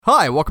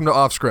Hi, welcome to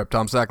Off Script.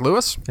 I'm Zach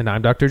Lewis. And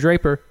I'm Dr.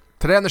 Draper.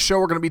 Today on the show,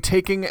 we're going to be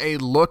taking a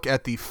look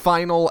at the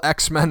final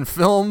X-Men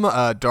film,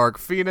 Dark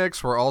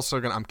Phoenix. We're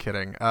also going to... I'm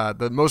kidding.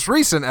 The most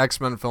recent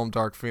X-Men film,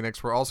 Dark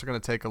Phoenix. We're also going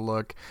to take a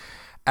look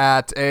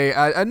at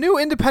a new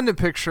independent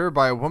picture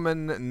by a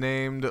woman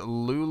named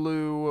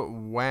Lulu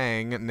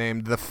Wang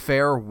named The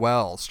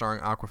Farewell, starring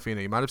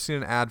Awkwafina. You might have seen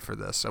an ad for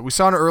this. We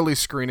saw an early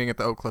screening at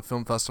the Oak Cliff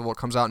Film Festival. It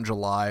comes out in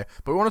July,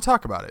 but we want to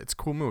talk about it. It's a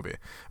cool movie.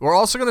 We're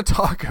also going to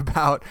talk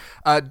about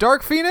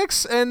Dark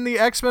Phoenix and the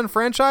X-Men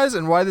franchise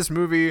and why this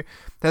movie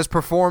has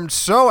performed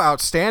so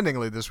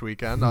outstandingly this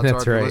weekend.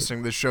 That's right. Listening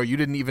to this show, you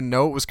didn't even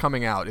know it was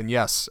coming out. And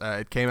yes,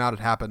 it came out. It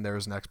happened. There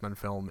was an X-Men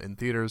film in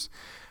theaters.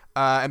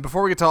 And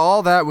before we get to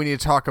all that, we need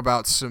to talk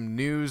about some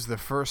news. The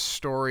first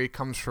story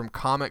comes from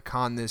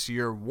Comic-Con this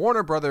year.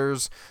 Warner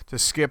Brothers to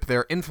skip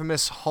their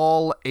infamous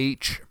Hall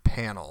H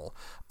panel.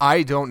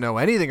 I don't know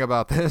anything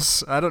about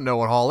this. I don't know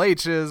what Hall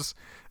H is.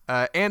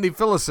 Andy,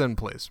 fill us in,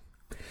 please.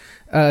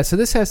 So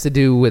this has to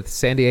do with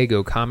San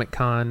Diego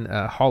Comic-Con.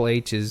 Hall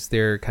H is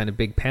their kind of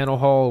big panel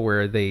hall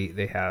where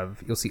they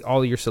have, you'll see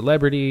all your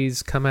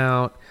celebrities come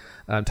out,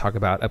 talk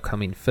about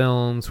upcoming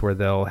films where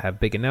they'll have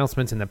big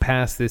announcements. In the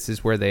past, this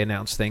is where they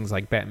announce things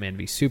like Batman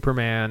v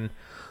Superman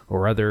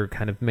or other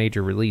kind of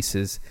major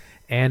releases.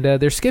 And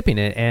they're skipping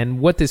it. And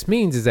what this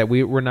means is that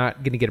we're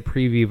not going to get a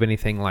preview of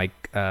anything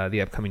like the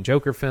upcoming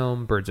Joker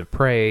film, Birds of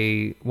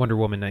Prey, Wonder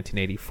Woman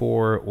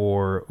 1984,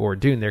 or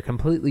Dune. They're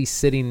completely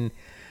sitting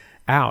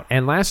out.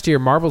 And last year,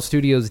 Marvel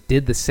Studios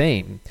did the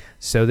same.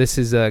 So this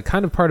is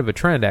kind of part of a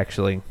trend,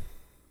 actually.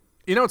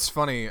 You know, it's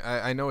funny.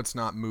 I know it's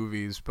not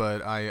movies,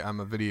 but I'm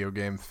a video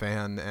game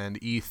fan, and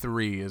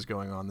E3 is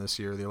going on this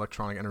year, the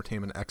Electronic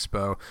Entertainment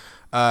Expo.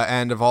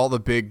 And of all the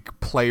big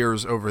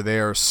players over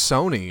there,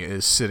 Sony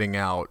is sitting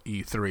out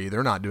E3.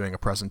 They're not doing a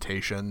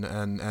presentation,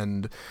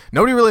 and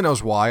nobody really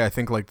knows why. I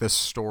think like this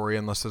story,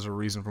 unless there's a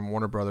reason from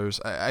Warner Brothers,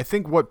 I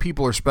think what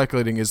people are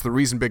speculating is the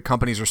reason big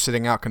companies are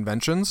sitting out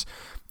conventions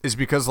is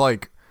because,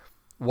 like,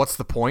 what's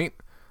the point?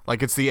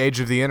 Like, it's the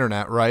age of the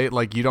internet, right?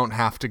 Like, you don't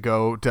have to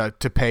go to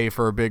pay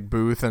for a big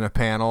booth and a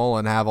panel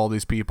and have all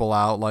these people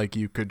out. Like,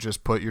 you could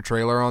just put your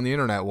trailer on the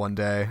internet one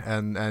day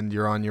and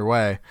you're on your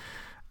way.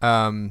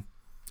 I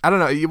don't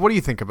know. What do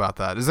you think about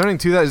that? Is there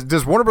anything to that?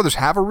 Does Warner Brothers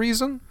have a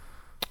reason?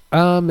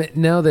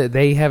 No, that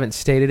they haven't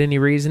stated any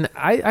reason.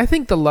 I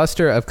think the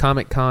luster of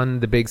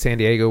Comic-Con, the big San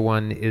Diego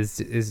one, is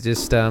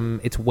just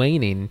it's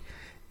waning.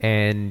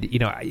 And, you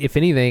know, if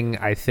anything,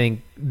 I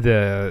think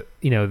the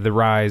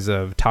rise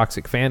of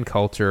toxic fan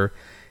culture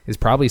is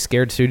probably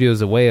scared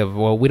studios away of,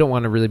 well, we don't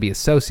want to really be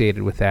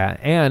associated with that.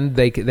 And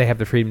they have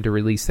the freedom to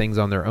release things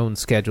on their own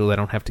schedule. They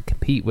don't have to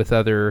compete with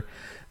other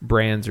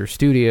brands or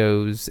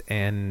studios.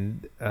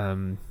 And,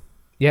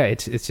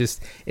 it's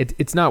just,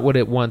 it's not what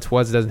it once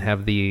was. It doesn't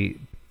have the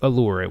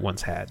allure it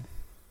once had.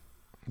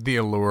 The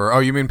allure. Oh,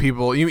 you mean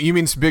people? You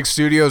mean big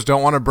studios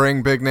don't want to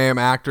bring big name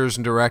actors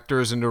and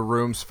directors into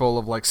rooms full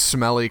of like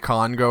smelly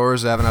con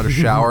goers that haven't had a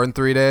shower in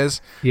 3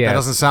 days? Yeah, that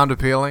doesn't sound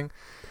appealing.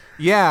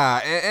 Yeah,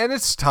 and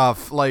it's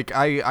tough. Like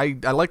I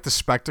like the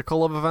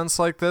spectacle of events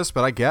like this,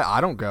 but I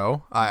don't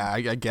go.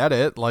 I get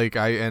it. Like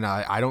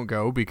I don't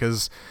go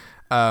because,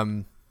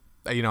 I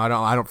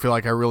don't feel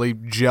like I really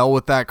gel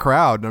with that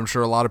crowd. And I'm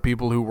sure a lot of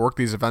people who work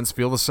these events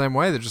feel the same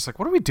way. They're just like,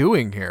 what are we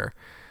doing here?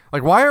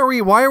 Like, why are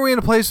we in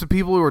a place with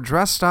people who are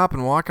dressed up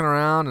and walking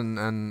around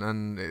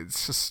and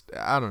it's just,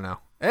 I don't know.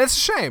 It's a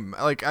shame.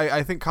 Like,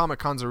 I think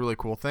Comic-Con's a really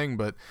cool thing,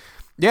 but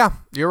yeah,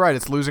 you're right.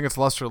 It's losing its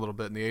luster a little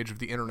bit in the age of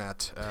the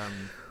internet.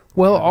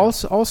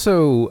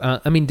 Also,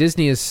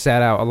 Disney has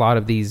sat out a lot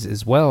of these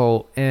as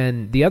well.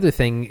 And the other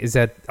thing is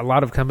that a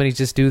lot of companies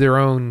just do their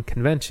own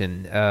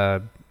convention.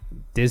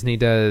 Disney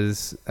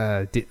does,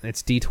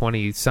 it's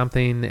D20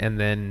 something, and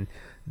then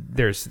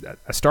there's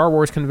a Star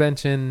Wars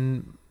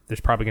convention. There's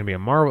probably going to be a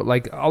Marvel.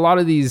 Like, a lot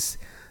of these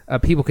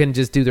people can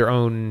just do their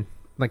own,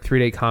 like,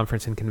 3-day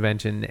conference and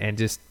convention and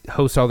just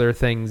host all their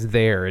things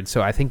there. And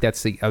so I think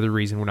that's the other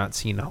reason we're not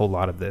seeing a whole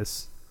lot of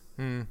this.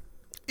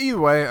 Either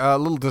way, a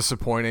little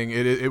disappointing.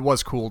 It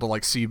was cool to,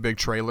 like, see big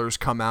trailers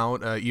come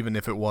out, even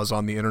if it was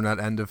on the internet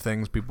end of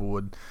things. People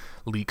would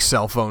leak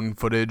cell phone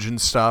footage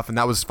and stuff, and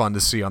that was fun to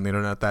see on the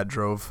internet. That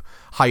drove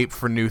hype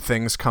for new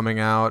things coming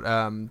out.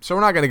 So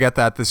we're not going to get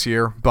that this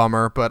year.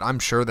 Bummer, but I'm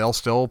sure they'll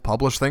still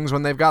publish things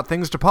when they've got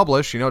things to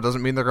publish. You know, it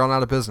doesn't mean they're going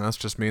out of business.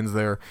 Just means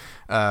they're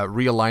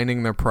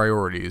realigning their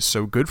priorities.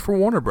 So good for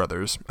Warner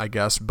Brothers, I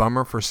guess.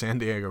 Bummer for San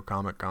Diego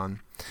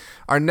Comic-Con.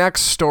 Our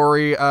next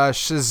story,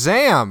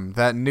 Shazam,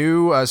 that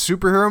new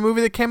superhero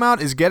movie that came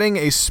out, is getting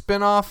a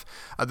spinoff.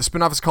 The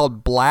spinoff is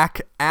called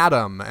Black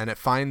Adam, and it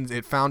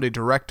found a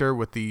director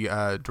with the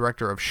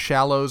director of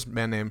Shallows, a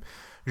man named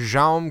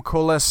Jaume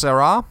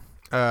Collet-Serra.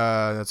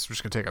 That's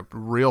just going to take a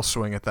real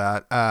swing at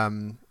that. I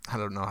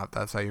don't know if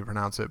that's how you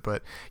pronounce it,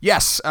 but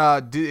yes,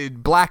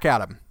 Black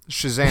Adam,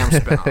 Shazam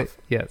spinoff.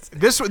 Yes.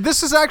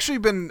 This has actually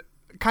been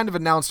kind of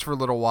announced for a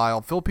little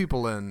while. Fill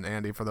people in,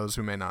 Andy, for those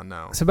who may not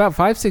know. So about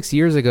 5-6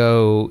 years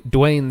ago,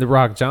 Dwayne "The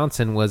Rock"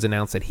 Johnson was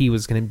announced that he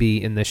was going to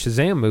be in the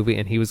Shazam movie,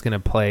 and he was going to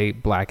play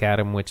Black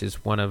Adam, which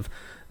is one of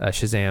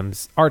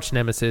Shazam's arch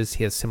nemesis.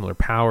 He has similar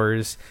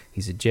powers.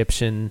 He's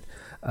Egyptian.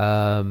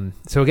 So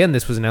again,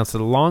 this was announced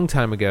a long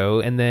time ago,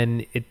 and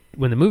then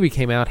when the movie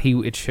came out,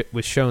 it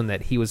was shown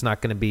that he was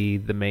not going to be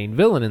the main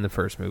villain in the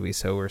first movie.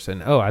 So we're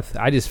saying,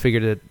 I just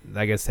figured it.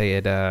 I guess they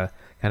had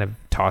kind of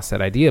tossed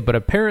that idea, but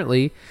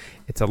apparently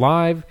it's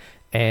alive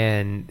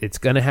and it's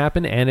going to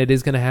happen, and it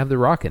is going to have The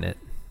Rock in it.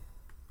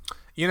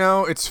 You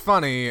know, it's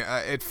funny.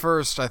 At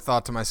first, I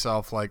thought to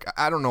myself, like,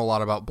 I don't know a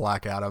lot about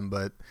Black Adam,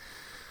 but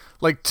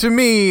like, to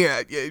me,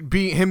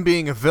 him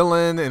being a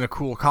villain in a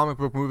cool comic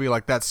book movie,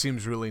 like, that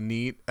seems really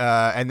neat.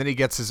 And then he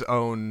gets his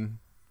own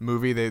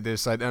movie. They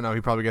decide,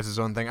 he probably gets his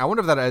own thing. I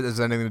wonder if that has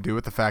anything to do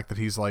with the fact that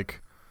he's,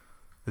 like,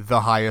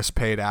 the highest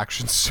paid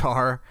action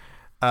star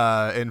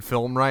in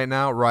film right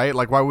now, right?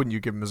 Like, why wouldn't you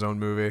give him his own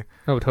movie?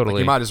 Oh, totally. Like,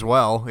 you might as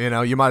well,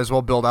 you might as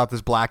well build out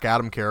this Black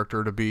Adam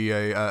character to be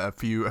a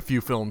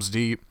few films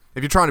deep.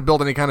 If you're trying to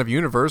build any kind of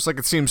universe, like,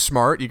 it seems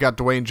smart. You got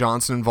Dwayne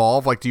Johnson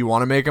involved. Like, do you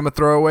want to make him a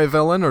throwaway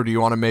villain, or do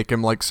you want to make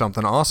him, like,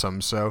 something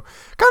awesome? So,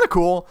 kind of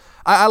cool.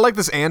 I like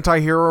this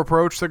anti-hero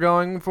approach they're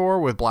going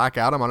for with Black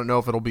Adam. I don't know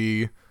if it'll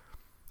be...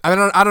 I don't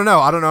know.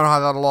 I don't know how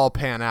that'll all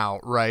pan out,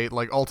 right?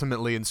 Like,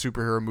 ultimately, in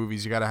superhero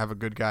movies, you got to have a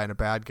good guy and a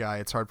bad guy.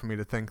 It's hard for me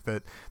to think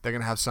that they're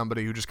going to have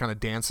somebody who just kind of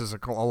dances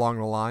along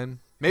the line.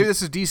 Maybe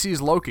this is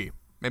DC's Loki.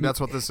 Maybe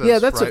that's what this is. Yeah,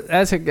 that's right?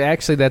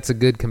 that's a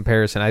good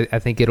comparison. I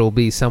think it'll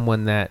be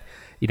someone that...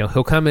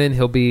 he'll come in,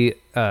 he'll be,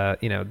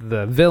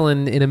 the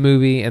villain in a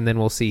movie, and then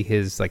we'll see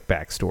his, like,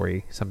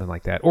 backstory, something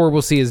like that. Or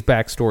we'll see his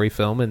backstory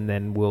film, and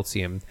then we'll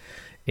see him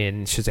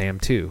in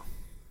Shazam 2.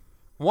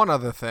 One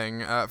other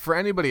thing, for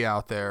anybody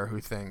out there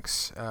who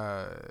thinks...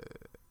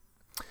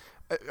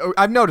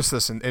 I've noticed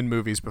this in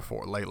movies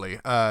before lately.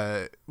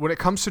 When it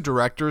comes to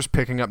directors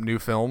picking up new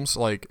films,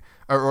 like...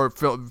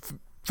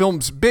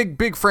 films,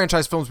 big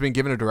franchise films being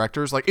given to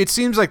directors, like, it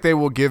seems like they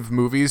will give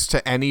movies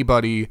to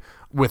anybody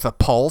with a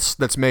pulse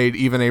that's made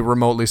even a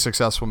remotely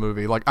successful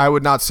movie. Like, I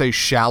would not say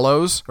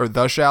Shallows or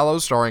The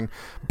Shallows, starring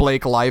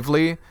Blake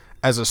Lively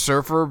as a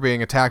surfer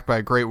being attacked by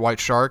a great white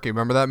shark. You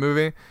remember that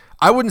movie?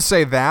 I wouldn't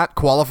say that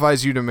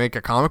qualifies you to make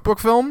a comic book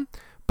film,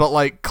 but,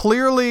 like,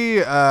 clearly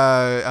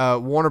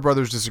Warner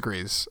Brothers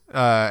disagrees,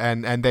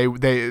 and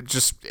they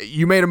just,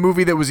 you made a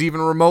movie that was even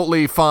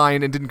remotely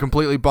fine and didn't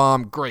completely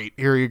bomb. Great,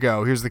 here you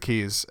go. Here's the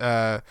keys.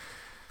 I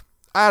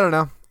don't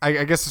know.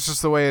 I guess it's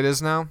just the way it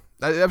is now.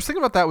 I was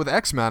thinking about that with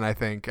X-Men, I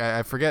think.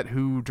 I forget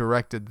who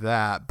directed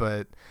that,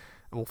 but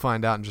we'll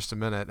find out in just a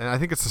minute. And I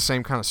think it's the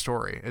same kind of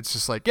story. It's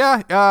just like,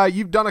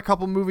 you've done a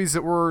couple movies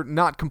that were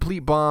not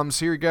complete bombs.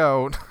 Here you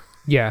go.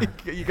 Yeah.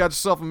 You got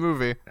yourself a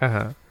movie.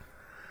 Uh-huh.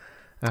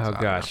 Oh,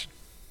 gosh.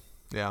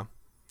 Yeah.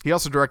 He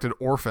also directed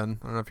Orphan.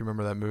 I don't know if you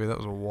remember that movie. That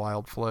was a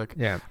wild flick.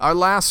 Yeah. Our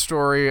last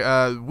story,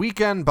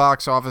 weekend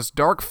box office,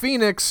 Dark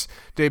Phoenix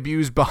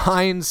debuts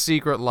behind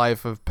Secret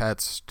Life of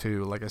Pets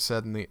 2. Like I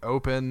said in the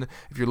open,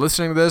 if you're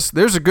listening to this,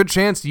 there's a good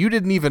chance you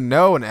didn't even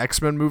know an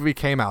X-Men movie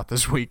came out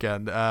this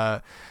weekend.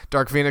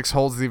 Dark Phoenix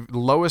holds the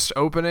lowest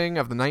opening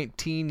of the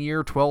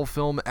 19-year,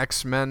 12-film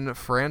X-Men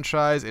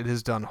franchise. It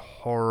has done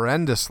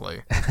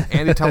horrendously.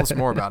 Andy, tell us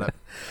more about it.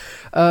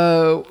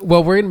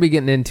 Well, we're going to be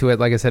getting into it,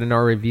 like I said, in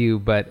our review,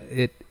 but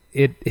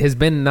it has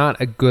been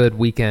not a good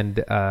weekend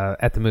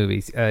at the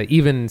movies.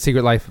 Even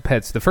Secret Life of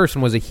Pets, the first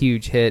one was a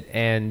huge hit,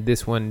 and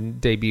this one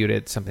debuted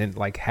at something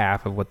like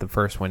half of what the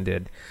first one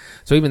did.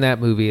 So even that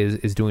movie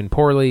is doing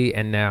poorly,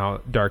 and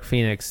now Dark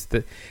Phoenix,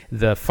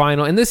 the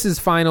final, and this is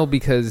final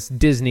because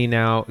Disney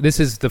now, this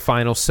is the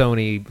final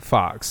Sony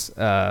Fox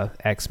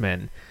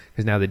X-Men,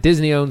 because now that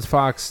Disney owns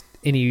Fox,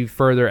 any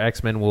further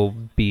X-Men will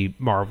be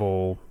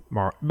Marvel/Disney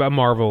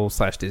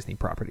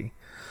property.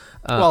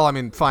 Well, I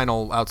mean,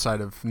 final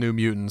outside of New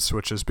Mutants,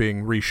 which is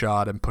being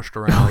reshot and pushed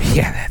around. Oh,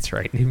 yeah, that's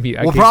right.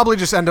 We'll probably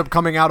just end up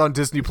coming out on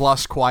Disney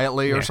Plus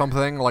quietly or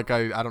something. Like,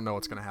 I don't know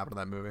what's going to happen to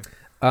that movie.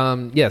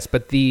 Yes,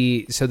 but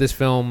this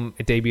film,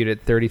 it debuted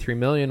at $33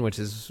 million, which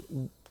is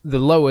the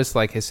lowest,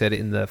 like I said,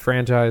 in the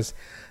franchise.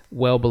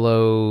 Well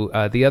below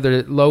the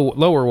other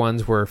lower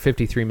ones were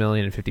 $53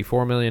 million and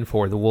 $54 million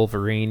for the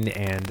Wolverine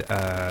and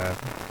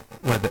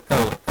one of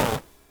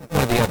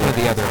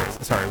the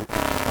other. Sorry,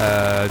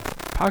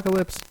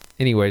 Apocalypse.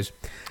 Anyways,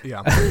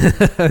 yeah.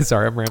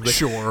 Sorry, I'm rambling.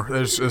 Sure,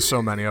 there's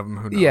so many of them.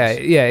 Who knows?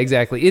 Yeah,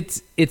 exactly.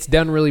 It's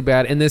done really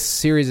bad, and this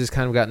series has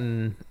kind of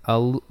gotten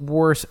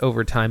worse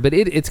over time. But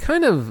it's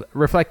kind of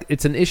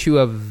it's an issue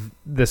of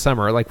the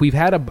summer. Like, we've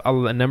had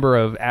a number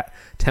of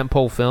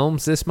tentpole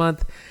films this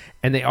month,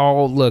 and they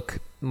all look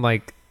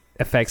like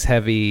effects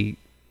heavy,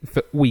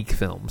 weak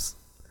films.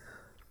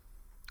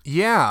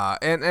 Yeah,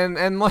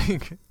 and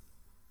like.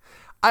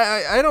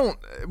 I don't.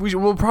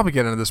 We'll probably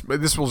get into this.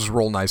 This will just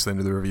roll nicely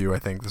into the review. I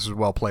think this is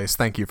well placed.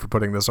 Thank you for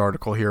putting this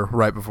article here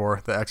right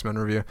before the X-Men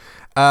review.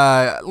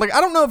 Like,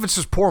 I don't know if it's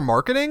just poor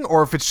marketing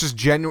or if it's just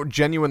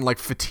genuine like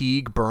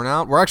fatigue,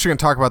 burnout. We're actually going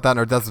to talk about that in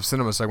our Death of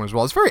Cinema segment as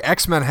well. It's a very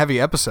X-Men heavy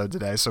episode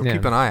today, so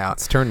keep an eye out.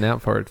 It's turning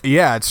out for it.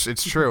 Yeah,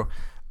 it's true.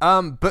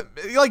 But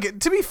like,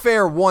 to be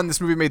fair, one, this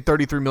movie made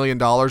 $33 million,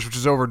 which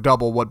is over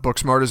double what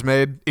Booksmart has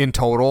made in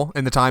total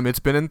in the time it's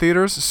been in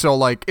theaters. So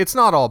like, it's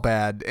not all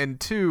bad. And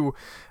two,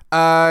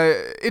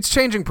 it's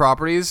changing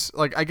properties.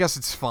 Like, I guess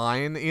it's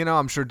fine. You know,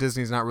 I'm sure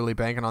Disney's not really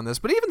banking on this,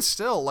 but even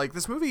still, like,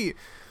 this movie,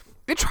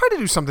 it tried to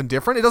do something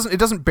different. It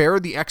doesn't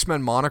bear the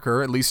X-Men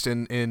moniker, at least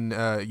in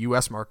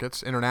U.S.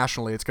 markets.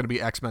 Internationally, it's going to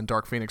be X-Men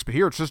Dark Phoenix, but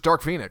here it's just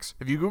Dark Phoenix.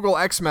 If you Google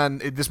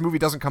X-Men, this movie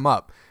doesn't come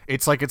up.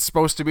 It's like it's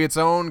supposed to be its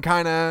own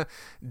kind of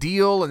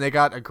deal, and they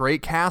got a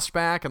great cast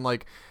back, and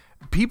like,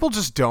 people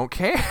just don't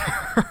care.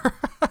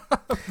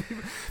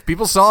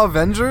 People saw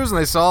Avengers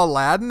and they saw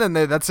Aladdin, and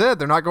that's it.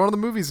 They're not going to the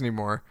movies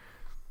anymore.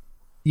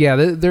 Yeah,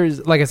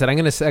 there's, like I said, I'm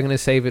gonna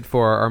save it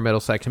for our middle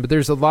section, but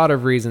there's a lot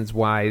of reasons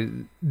why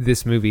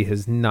this movie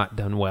has not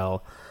done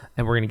well,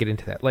 and we're gonna get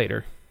into that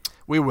later.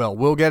 We will.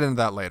 We'll get into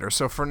that later.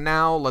 So for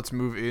now, let's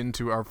move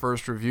into our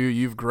first review.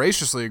 You've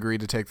graciously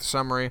agreed to take the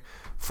summary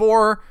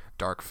for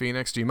Dark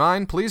Phoenix. Do you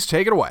mind? Please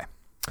take it away.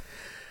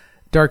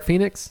 Dark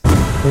Phoenix?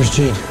 Where's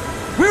Jean?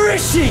 Where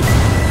is she?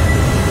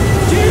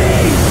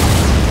 Jean!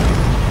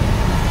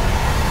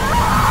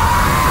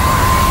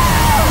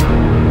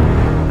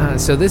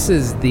 So this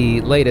is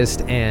the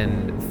latest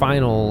and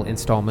final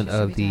installment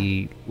of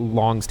the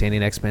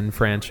long-standing X-Men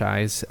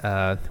franchise,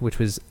 which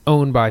was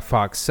owned by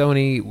Fox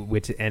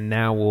Sony, and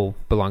now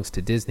belongs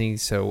to Disney.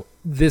 So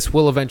this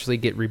will eventually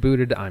get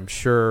rebooted, I'm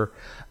sure,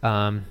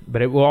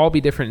 but it will all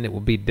be different, and it will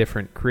be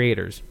different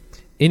creators.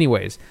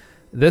 Anyways,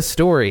 this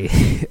story,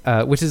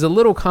 which is a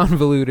little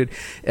convoluted,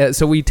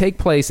 so we take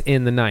place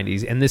in the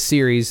 90s, and this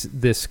series,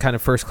 this kind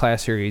of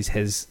first-class series,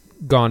 has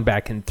gone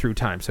back in through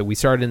time. So we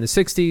started in the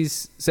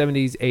 60s,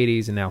 70s,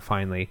 80s, and now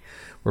finally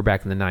we're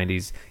back in the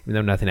 90s, even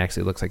though nothing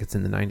actually looks like it's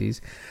in the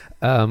 90s.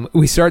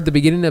 We start at the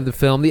beginning of the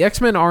film. The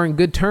X-Men are in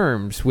good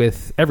terms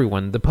with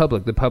everyone, the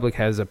public. The public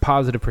has a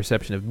positive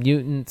perception of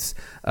mutants.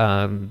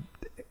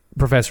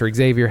 Professor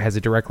Xavier has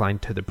a direct line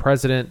to the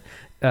president.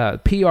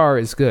 PR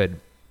is good.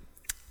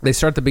 They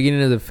start at the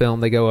beginning of the film.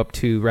 They go up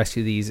to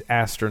rescue these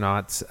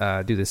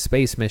astronauts, do this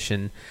space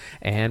mission,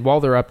 and while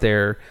they're up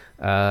there,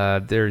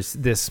 there's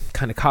this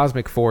kind of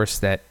cosmic force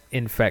that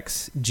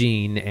infects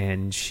Jean,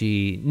 and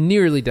she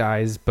nearly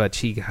dies, but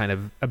she kind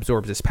of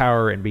absorbs this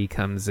power and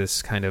becomes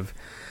this kind of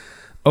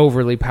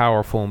overly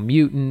powerful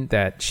mutant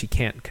that she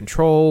can't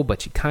control,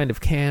 but she kind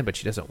of can, but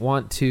she doesn't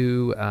want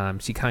to.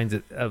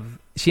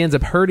 She ends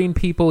up hurting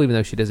people, even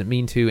though she doesn't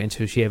mean to, and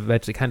so she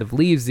eventually kind of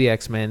leaves the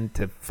X-Men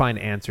to find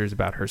answers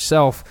about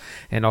herself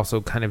and also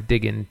kind of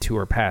dig into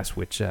her past,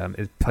 which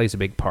plays a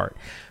big part.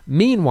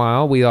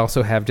 Meanwhile, we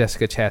also have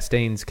Jessica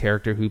Chastain's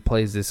character, who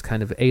plays this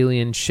kind of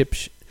alien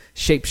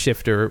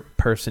shapeshifter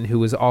person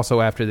who is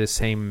also after this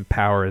same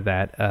power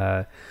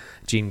that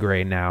Jean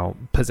Grey now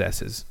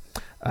possesses.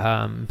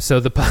 So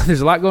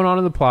there's a lot going on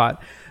in the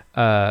plot.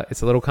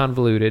 It's a little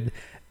convoluted.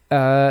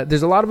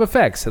 There's a lot of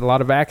effects, a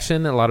lot of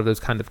action, a lot of those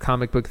kind of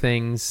comic book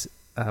things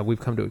we've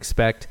come to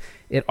expect.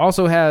 It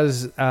also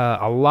has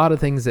a lot of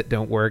things that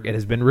don't work. It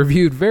has been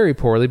reviewed very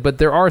poorly, but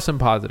there are some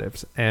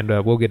positives, and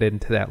we'll get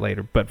into that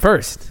later. But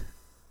first,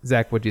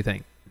 Zach, what do you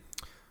think?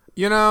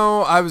 You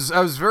know, I was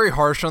very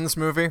harsh on this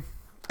movie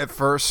at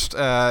first.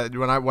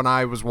 When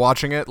I was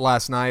watching it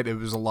last night, it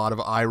was a lot of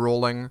eye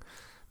rolling.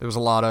 There was a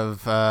lot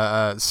of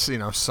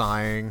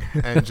sighing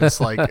and just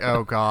like,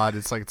 oh God,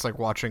 it's like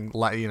watching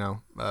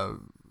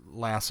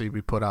Lassie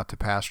be put out to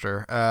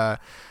pasture.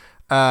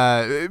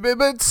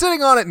 But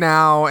sitting on it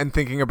now and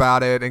thinking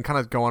about it and kind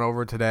of going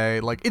over it today,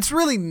 like, it's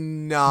really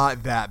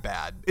not that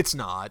bad. It's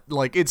not.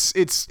 Like, it's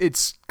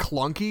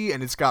clunky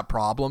and it's got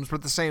problems, but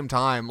at the same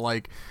time,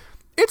 like,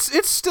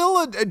 it's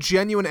still a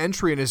genuine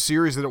entry in a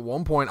series that at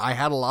one point I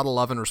had a lot of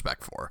love and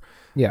respect for.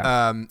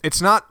 Yeah.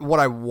 It's not what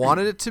I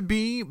wanted it to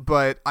be,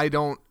 but I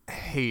don't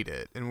hate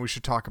it, and we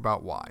should talk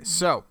about why.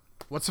 So,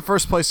 what's the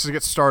first place to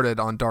get started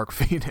on Dark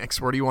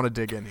Phoenix? Where do you want to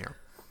dig in here?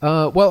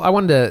 Well, I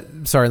wanted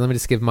to. Sorry, let me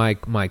just give my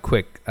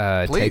quick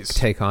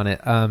take on it.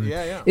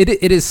 Yeah.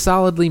 It is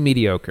solidly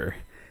mediocre.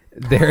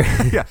 There.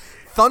 Yeah.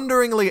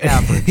 Thunderingly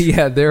average.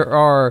 Yeah, there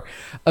are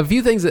a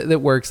few things that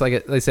works.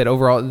 Like I said,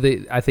 overall,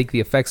 I think the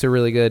effects are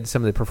really good.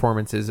 Some of the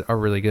performances are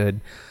really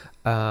good.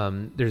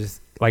 There's,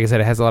 like I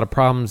said, it has a lot of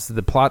problems.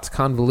 The plot's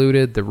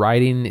convoluted. The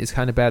writing is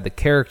kind of bad. The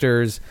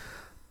characters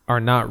are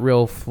not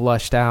real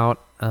flushed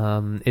out.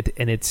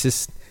 It's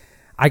just,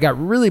 I got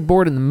really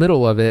bored in the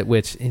middle of it,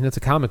 which, it's a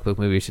comic book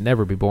movie. It should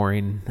never be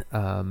boring.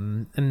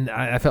 And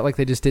I felt like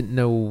they just didn't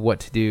know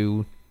what to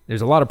do.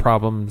 There's a lot of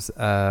problems.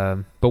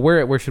 But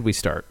where should we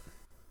start?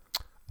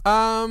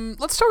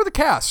 Let's start with the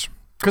cast,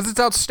 because it's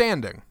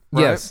outstanding.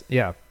 Right? Yes,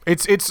 yeah.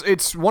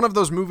 It's one of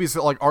those movies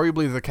that, like,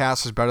 arguably the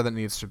cast is better than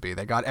it needs to be.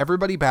 They got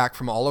everybody back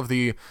from all of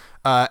the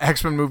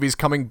X-Men movies,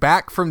 coming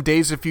back from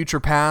Days of Future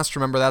Past.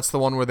 Remember, that's the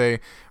one where they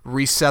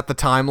reset the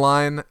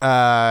timeline.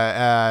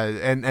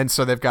 And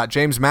so they've got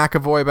James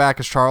McAvoy back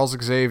as Charles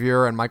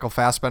Xavier and Michael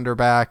Fassbender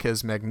back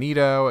as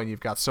Magneto. And you've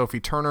got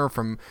Sophie Turner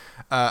from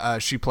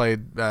she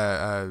played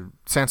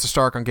Sansa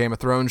Stark on Game of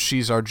Thrones.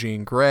 She's our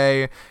Jean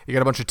Grey. You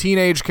got a bunch of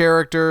teenage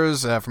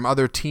characters from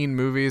other teen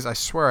movies. I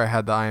swear I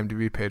had the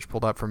IMDb page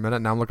pulled up for a minute.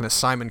 Now I'm looking at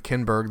Simon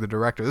Kinberg, the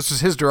director. This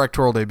was his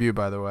directorial debut,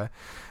 by the way.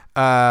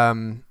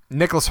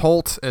 Nicholas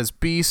Hoult as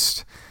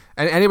Beast.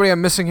 And anybody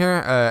I'm missing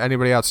here?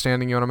 Anybody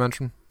outstanding you want to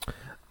mention?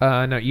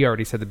 No, you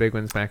already said the big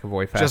ones: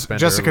 McAvoy, Fassbender,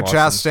 Jessica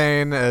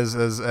Lawson. Chastain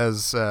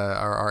as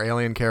our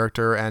alien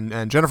character,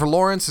 and Jennifer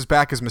Lawrence is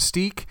back as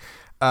Mystique.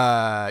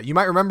 You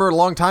might remember a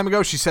long time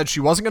ago she said she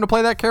wasn't going to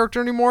play that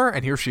character anymore,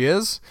 and here she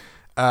is.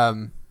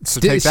 So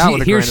take that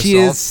with a grain of salt. Here she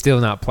is, still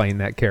not playing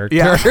that character.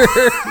 Yeah.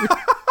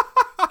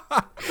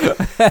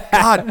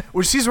 God,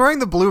 when she's wearing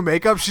the blue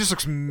makeup, she just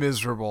looks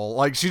miserable.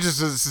 Like, she just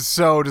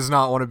does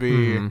not want to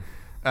be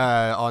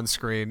on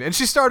screen. And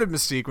she started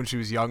Mystique when she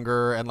was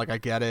younger, and, like, I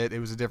get it. It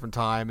was a different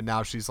time, and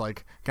now she's,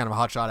 like, kind of a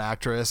hotshot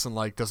actress and,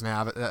 like, doesn't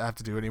have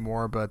to do it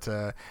anymore. But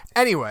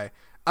anyway,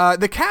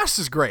 the cast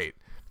is great.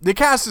 The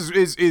cast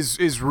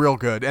is real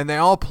good, and they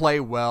all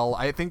play well.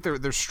 I think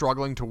they're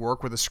struggling to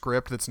work with a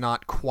script that's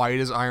not quite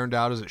as ironed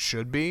out as it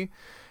should be.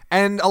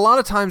 And a lot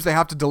of times they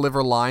have to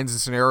deliver lines and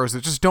scenarios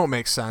that just don't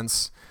make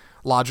sense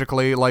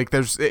logically. Like,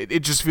 it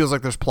just feels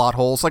like there's plot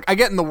holes. Like, I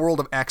get in the world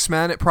of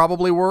X-Men it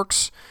probably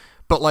works,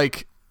 but,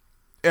 like,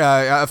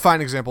 a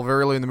fine example,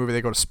 very early in the movie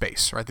they go to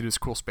space, right? They do this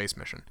cool space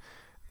mission.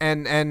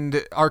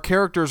 And our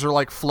characters are,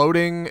 like,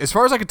 floating, as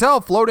far as I can tell,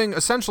 floating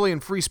essentially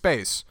in free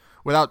space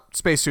without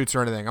spacesuits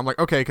or anything. I'm like,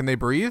 okay, can they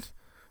breathe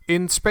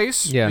in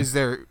space? Yeah.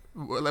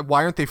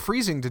 Why aren't they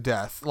freezing to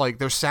death? Like,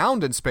 there's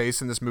sound in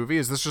space in this movie.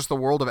 Is this just the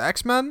world of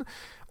X-Men?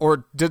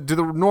 Or do the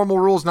normal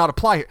rules not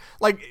apply here?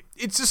 Like,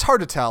 it's just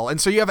hard to tell.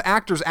 And so you have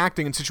actors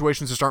acting in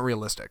situations that just aren't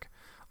realistic.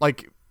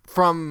 Like,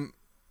 from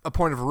a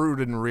point of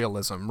rooted in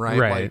realism, right?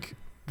 Like,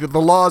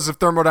 the laws of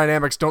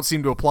thermodynamics don't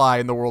seem to apply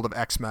in the world of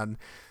X-Men.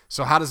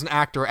 So how does an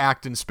actor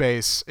act in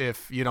space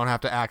if you don't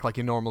have to act like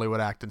you normally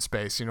would act in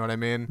space? You know what I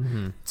mean?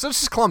 Mm-hmm. So it's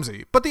just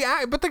clumsy. But the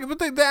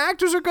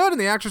actors are good and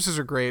the actresses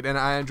are great, and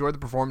I enjoyed the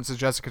performances.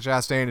 Jessica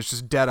Chastain is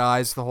just dead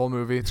eyes the whole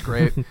movie. It's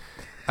great.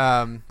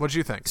 What'd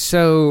you think?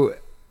 So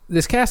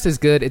this cast is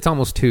good. It's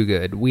almost too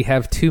good. We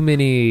have too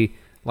many,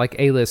 like,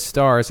 A-list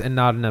stars and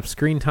not enough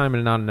screen time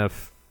and not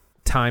enough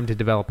time to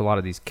develop a lot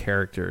of these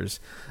characters.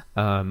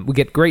 We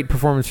get great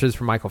performances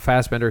from Michael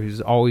Fassbender,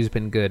 who's always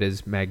been good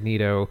as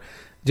Magneto.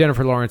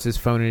 Jennifer Lawrence is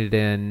phoning it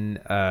in.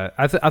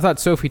 I thought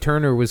Sophie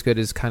Turner was good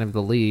as kind of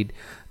the lead.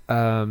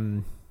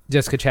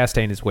 Jessica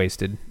Chastain is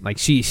wasted. Like,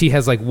 she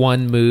has, like,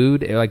 one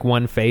mood, like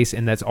one face,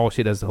 and that's all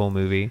she does the whole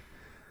movie.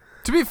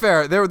 To be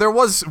fair, there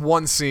was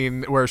one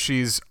scene where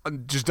she's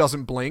just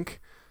doesn't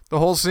blink the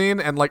whole scene,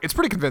 and, like, it's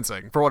pretty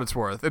convincing for what it's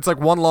worth. It's like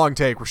one long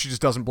take where she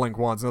just doesn't blink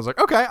once, and I was like,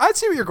 okay, I'd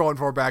see what you're going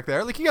for back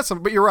there. Like, you got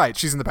some, but you're right,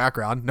 she's in the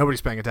background. Nobody's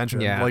paying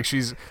attention. Yeah. Like,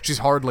 she's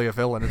hardly a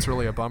villain. It's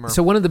really a bummer.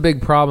 So one of the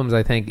big problems,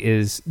 I think,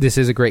 is this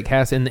is a great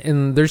cast,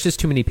 and there's just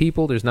too many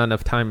people. There's not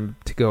enough time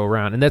to go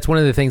around, and that's one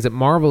of the things that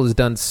Marvel has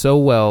done so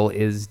well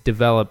is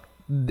develop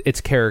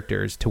its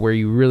characters to where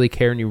you really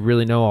care and you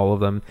really know all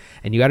of them,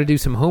 and you got to do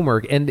some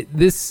homework. And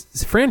this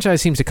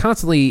franchise seems to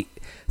constantly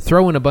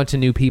throw in a bunch of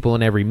new people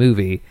in every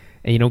movie,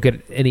 and you don't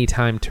get any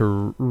time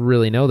to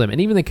really know them. And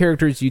even the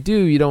characters you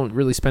do, you don't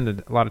really spend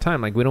a lot of time.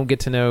 Like, we don't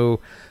get to know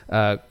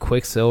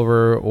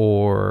Quicksilver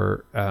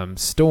or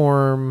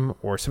Storm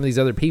or some of these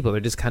other people.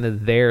 They're just kind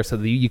of there so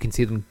that you can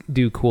see them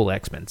do cool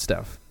X-Men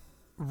stuff.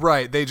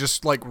 Right, they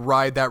just, like,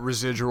 ride that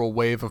residual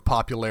wave of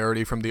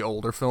popularity from the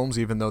older films,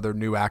 even though they're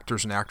new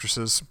actors and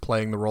actresses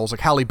playing the roles.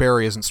 Like, Halle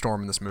Berry isn't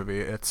Storm in this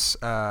movie. It's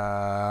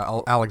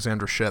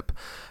Alexandra Shipp.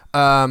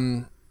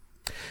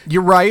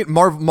 You're right.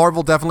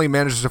 Marvel definitely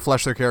manages to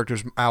flesh their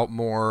characters out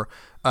more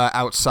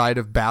outside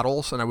of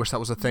battles, and I wish that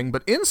was a thing.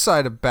 But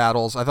inside of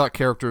battles, I thought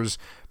characters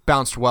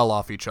bounced well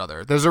off each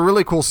other. There's a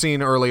really cool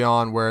scene early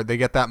on where they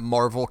get that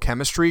Marvel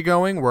chemistry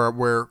going,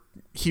 where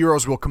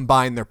heroes will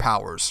combine their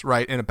powers,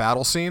 right, in a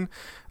battle scene.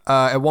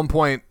 At one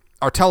point,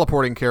 our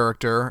teleporting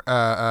character,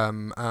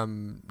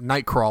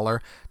 Nightcrawler,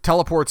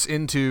 teleports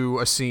into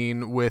a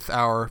scene with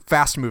our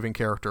fast-moving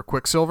character,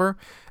 Quicksilver.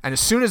 And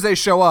as soon as they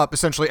show up,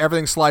 essentially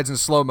everything slides in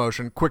slow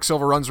motion.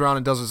 Quicksilver runs around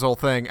and does his whole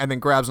thing, and then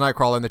grabs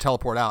Nightcrawler, and they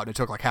teleport out. And it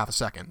took like half a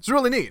second. It's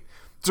really neat.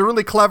 It's a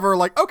really clever,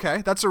 like,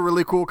 okay, that's a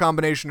really cool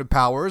combination of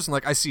powers, and,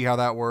 like, I see how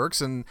that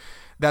works, and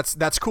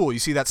that's cool. You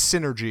see that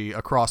synergy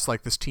across,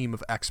 like, this team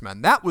of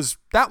X-Men. That was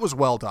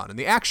well done, and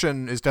the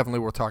action is definitely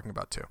worth talking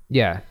about too.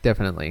 Yeah,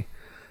 definitely.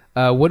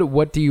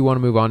 What do you want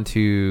to move on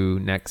to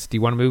next? Do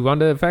you want to move on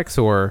to effects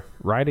or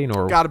writing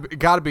or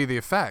gotta be the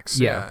effects?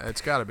 Yeah.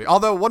 It's gotta be.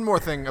 Although one more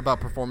thing about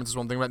performances,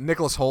 one thing about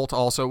Nicholas Hoult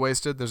also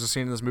wasted. There's a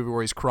scene in this movie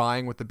where he's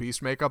crying with the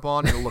Beast makeup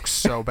on, and it looks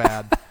so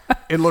bad.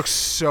 It looks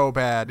so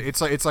bad.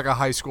 It's like a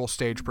high school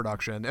stage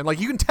production, and like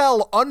you can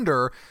tell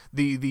under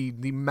the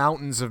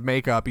mountains of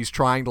makeup, he's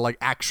trying to like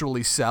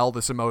actually sell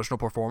this emotional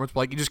performance, but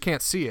like you just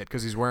can't see it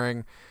because he's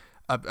wearing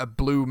a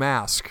blue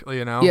mask,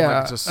 you know?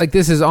 Yeah, like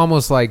this is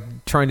almost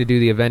like trying to do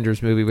the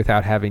Avengers movie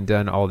without having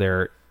done all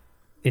their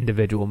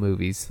individual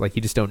movies. Like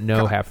you just don't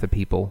know half the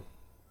people.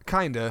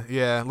 Kinda,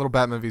 yeah. Little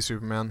Batman v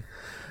Superman.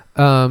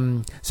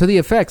 So the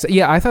effects,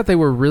 I thought they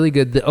were really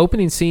good. The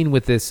opening scene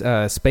with this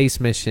space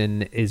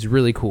mission is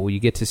really cool. You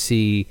get to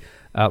see,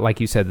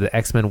 like you said, the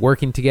X-Men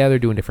working together,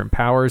 doing different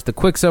powers. The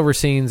Quicksilver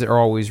scenes are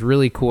always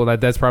really cool.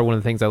 That's probably one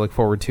of the things I look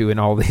forward to in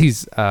all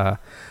these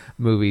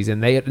movies,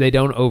 and they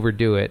don't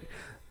overdo it.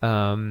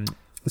 Go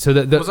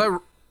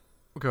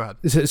ahead.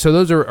 So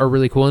those are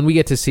really cool, and we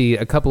get to see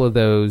a couple of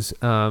those.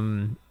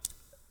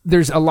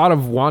 There's a lot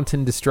of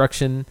wanton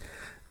destruction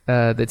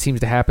that seems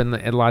to happen,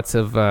 and lots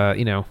of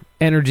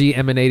energy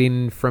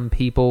emanating from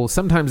people.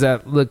 Sometimes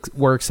that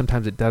works,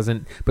 sometimes it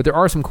doesn't. But there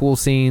are some cool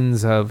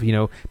scenes of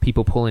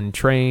people pulling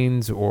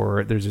trains,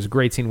 or there's this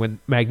great scene when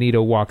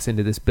Magneto walks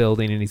into this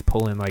building and he's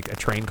pulling like a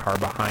train car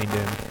behind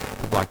him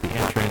to block the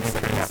entrance.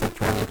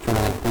 That's really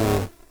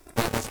cool.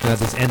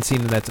 This end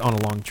scene that's on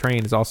a long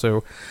train is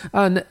also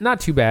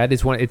not too bad.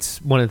 It's one of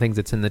the things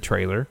that's in the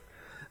trailer.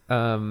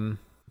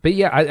 But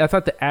yeah, I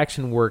thought the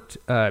action worked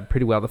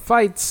pretty well. The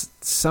fights,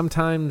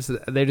 sometimes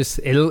they're just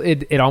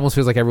it almost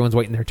feels like everyone's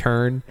waiting their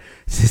turn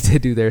to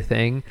do their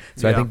thing.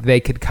 So I think they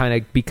could kind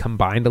of be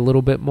combined a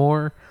little bit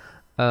more.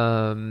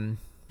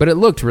 But it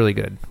looked really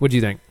good. What do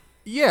you think?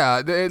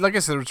 Yeah, like I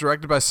said, it was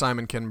directed by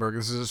Simon Kinberg.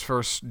 This is his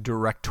first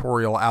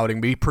directorial outing,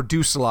 but he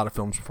produced a lot of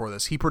films before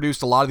this. He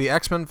produced a lot of the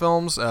X-Men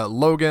films,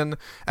 Logan,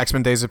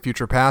 X-Men Days of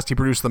Future Past. He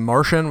produced The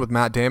Martian with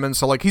Matt Damon.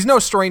 So, like, he's no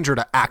stranger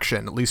to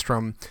action, at least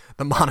from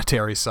the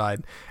monetary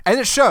side. And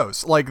it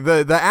shows. Like,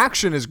 the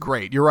action is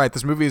great. You're right.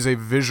 This movie is a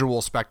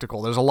visual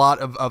spectacle. There's a lot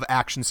of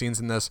action scenes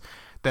in this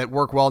that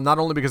work well, not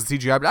only because of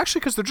CGI, but actually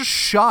because they're just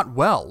shot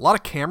well. A lot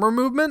of camera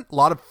movement, a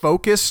lot of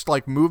focused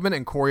like movement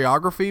and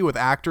choreography with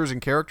actors and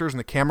characters, and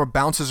the camera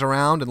bounces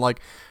around, and like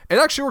it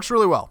actually works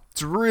really well.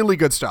 It's really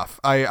good stuff.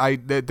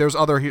 There's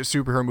other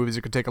superhero movies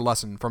that could take a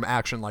lesson from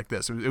action like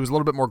this. It was a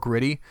little bit more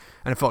gritty,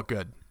 and it felt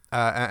good.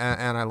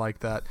 And I like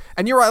that.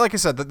 And you're right, like I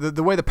said,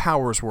 the way the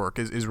powers work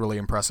is really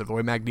impressive. The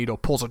way Magneto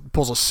pulls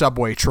a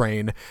subway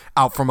train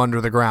out from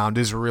under the ground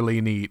is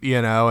really neat,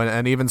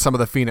 and even some of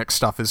the Phoenix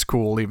stuff is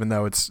cool, even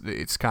though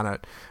it's kind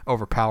of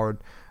overpowered.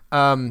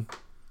 So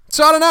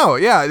I don't know.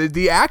 Yeah,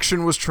 the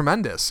action was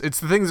tremendous. It's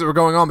the things that were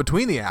going on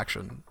between the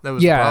action that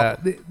was the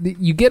problem.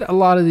 You get a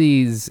lot of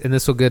these, and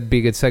this will be a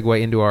good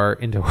segue into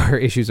our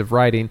issues of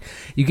writing.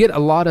 You get a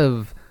lot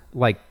of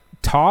like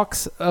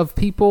talks of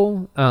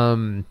people.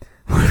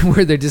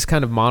 Where they're just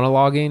kind of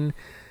monologuing,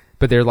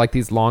 but they're like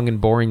these long and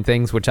boring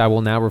things, which I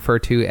will now refer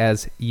to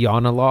as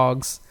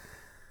yawnologues.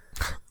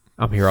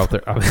 I'm here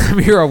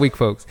all week,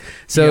 folks.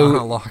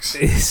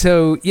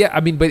 So yeah,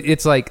 I mean, but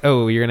it's like,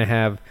 you're gonna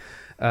have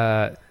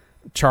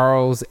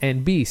Charles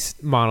and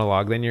Beast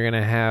monologue, then you're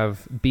gonna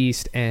have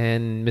Beast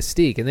and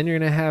Mystique, and then you're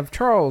gonna have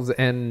Charles,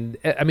 and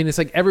I mean, it's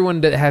like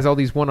everyone that has all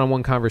these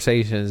one-on-one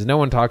conversations. No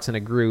one talks in a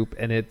group,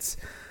 and it's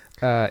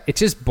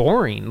just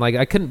boring. Like,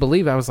 I couldn't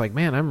believe I was like,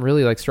 man, I'm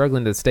really like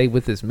struggling to stay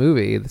with this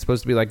movie. It's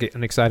supposed to be like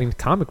an exciting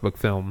comic book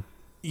film.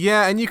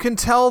 Yeah, and you can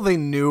tell they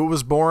knew it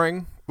was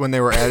boring when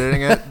they were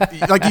editing it.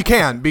 Like, you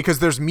can, because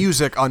there's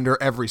music under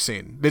every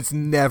scene. It's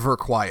never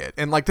quiet.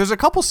 And like, there's a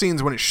couple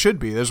scenes when it should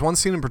be. There's one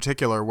scene in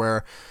particular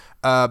where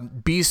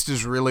Beast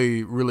is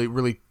really, really,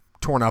 really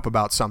torn up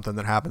about something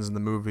that happens in the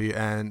movie,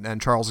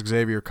 and Charles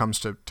Xavier comes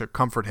to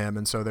comfort him,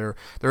 and so they're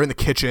in the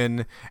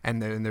kitchen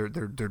and they're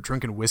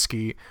drinking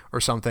whiskey or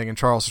something, and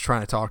Charles is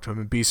trying to talk to him,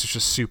 and Beast is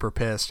just super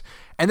pissed,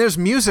 and there's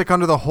music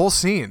under the whole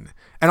scene,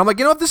 and I'm like,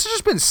 if this had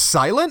just been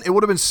silent, it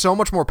would have been so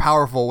much more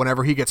powerful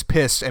whenever he gets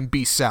pissed and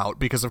beasts out,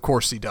 because of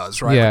course he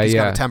does, right? Like, he's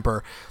got a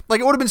temper. Like,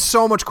 it would have been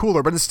so much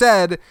cooler, but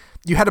instead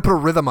you had to put a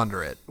rhythm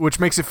under it, which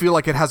makes it feel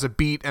like it has a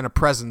beat and a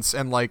presence,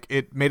 and like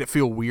it made it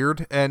feel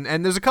weird, and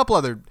there's a couple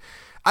other.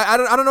 I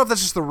don't know if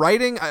that's just the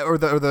writing or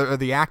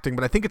the acting,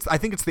 but I think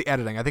it's the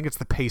editing. I think it's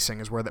the pacing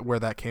is where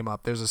that came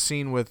up. There's a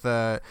scene with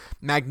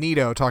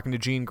Magneto talking to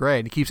Jean Grey,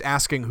 and he keeps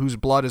asking whose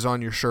blood is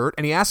on your shirt,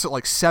 and he asks it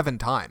like 7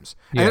 times,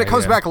 and then it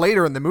comes back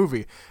later in the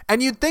movie,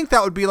 and you'd think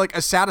that would be like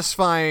a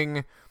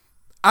satisfying,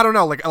 I don't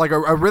know, like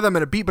a rhythm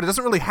and a beat, but it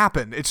doesn't really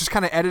happen. It's just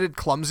kind of edited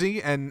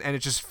clumsy, and it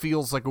just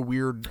feels like a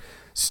weird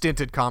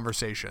stinted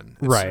conversation.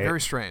 It's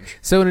very strange.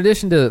 So in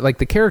addition to like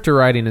the character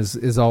writing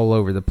is all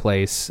over the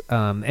place,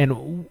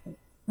 and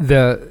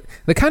the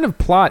kind of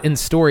plot and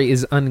story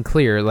is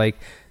unclear. Like,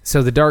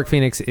 so the Dark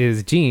Phoenix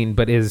is Jean,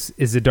 but is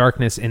the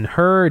darkness in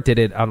her? Did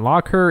it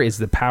unlock her? Is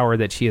the power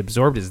that she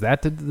absorbed, is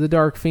that the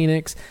Dark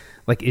Phoenix?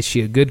 Like, is she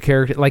a good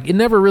character? Like, it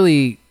never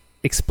really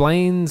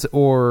explains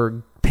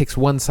or picks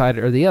one side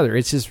or the other.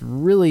 It's just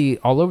really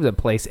all over the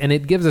place, and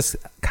it gives us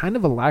kind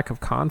of a lack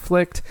of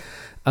conflict.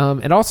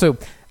 And also,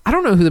 I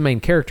don't know who the main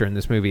character in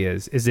this movie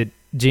is. Is it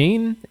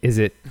Jean? Is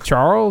it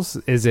Charles?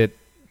 Is it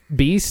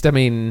Beast? I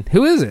mean,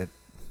 who is it?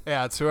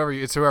 Yeah, it's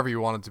whoever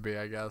you want it to be,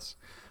 I guess.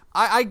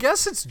 I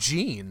guess it's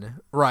Jean,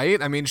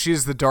 right? I mean,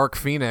 she's the Dark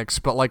Phoenix,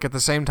 but like at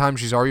the same time,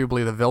 she's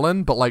arguably the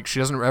villain. But like, she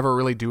doesn't ever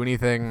really do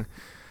anything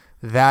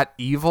that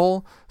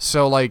evil.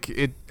 So like,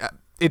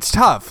 it's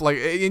tough. Like,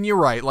 and you're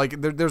right. Like,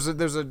 there's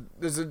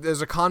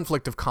a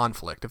conflict of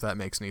conflict, if that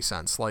makes any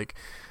sense. Like,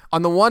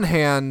 on the one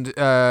hand,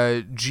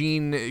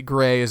 Jean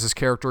Grey is this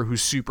character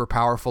who's super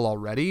powerful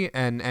already,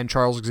 and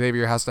Charles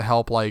Xavier has to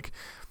help, like,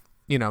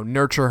 you know,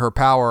 nurture her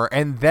power,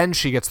 and then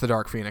she gets the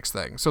Dark Phoenix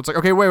thing. So it's like,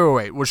 okay,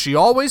 wait. Was she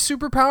always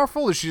super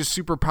powerful? Or is she just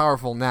super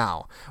powerful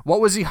now? What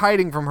was he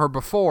hiding from her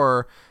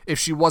before if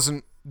she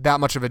wasn't that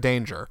much of a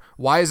danger?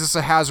 Why is this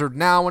a hazard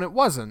now when it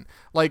wasn't?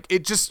 Like,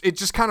 it just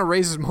kind of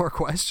raises more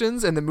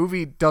questions, and the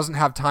movie doesn't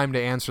have time to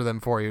answer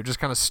them for you. It just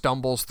kind of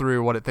stumbles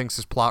through what it thinks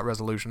is plot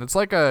resolution. It's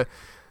like the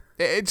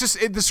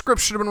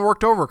script should have been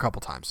worked over a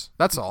couple times.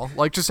 That's all.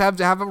 Like, just have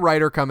a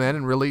writer come in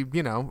and really,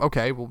 you know,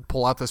 okay, we'll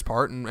pull out this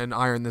part and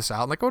iron this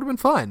out. Like, it would have been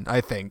fun,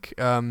 I think.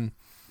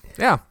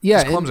 Yeah,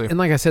 clumsy. And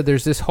like I said,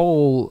 there's this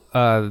whole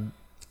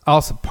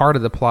also part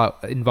of the plot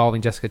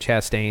involving Jessica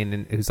Chastain,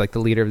 and who's like the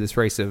leader of this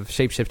race of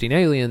shape-shifting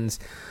aliens,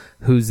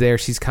 who's there.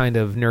 She's kind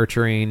of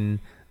nurturing.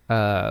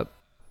 I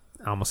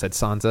almost said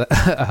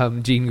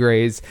Sansa, Jean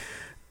Grey's.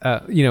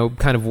 You know,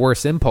 kind of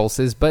worse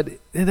impulses, but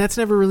that's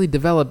never really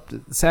developed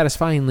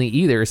satisfyingly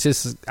either. It's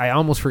just, I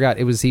almost forgot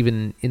it was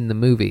even in the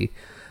movie.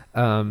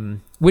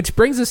 Which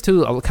brings us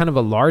to a kind of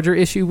a larger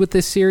issue with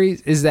this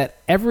series, is that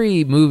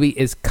every movie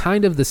is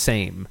kind of the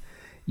same.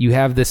 You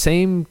have the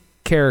same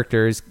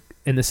characters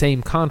in the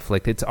same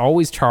conflict. It's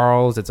always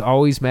Charles, it's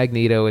always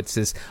Magneto. It's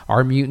this,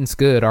 are mutants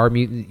good? Are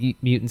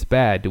mutants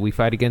bad? Do we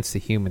fight against the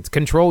humans?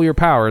 Control your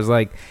powers.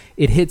 Like,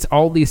 it hits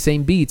all these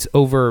same beats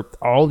over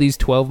all these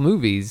 12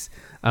 movies.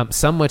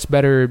 Some much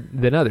better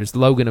than others.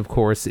 Logan, of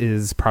course,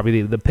 is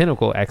probably the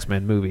pinnacle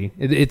X-Men movie.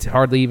 It's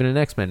hardly even an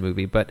X-Men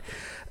movie, but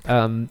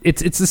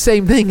it's the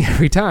same thing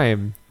every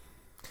time.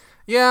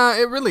 Yeah,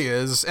 it really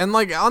is. And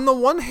like, on the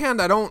one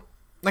hand, I don't,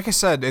 like I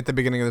said at the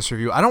beginning of this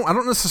review, I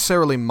don't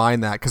necessarily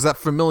mind that, because that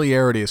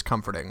familiarity is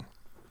comforting.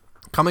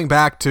 Coming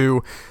back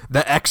to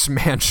the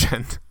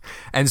X-Mansion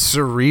and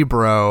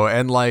Cerebro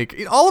and like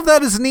all of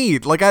that is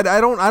neat. Like, I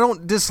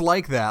don't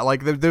dislike that.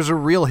 Like, there's a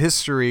real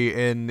history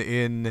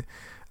in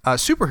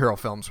superhero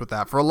films with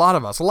that for a lot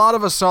of us. A lot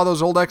of us saw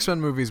those old X-Men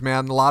movies,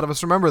 man. A lot of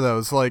us remember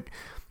those. Like,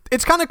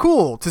 it's kind of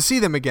cool to see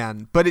them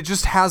again, but it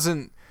just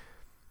hasn't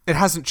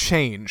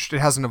changed. It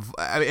hasn't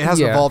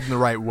evolved in the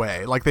right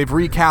way. Like, they've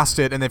recast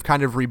it and they've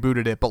kind of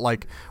rebooted it, but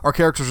like, our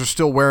characters are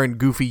still wearing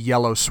goofy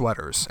yellow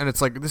sweaters, and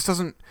it's like, this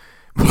doesn't.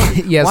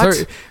 Yeah,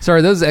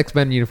 sorry, those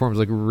X-Men uniforms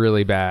look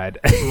really bad.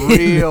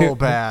 Real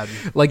bad.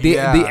 Like, the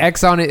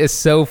X on it is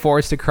so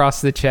forced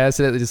across the chest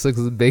that it just looks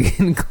big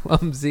and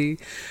clumsy.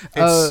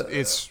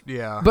 It's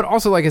But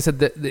also, like I said,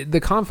 the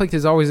conflict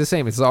is always the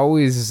same. It's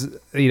always,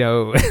 you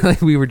know,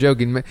 like we were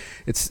joking,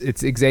 it's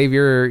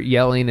Xavier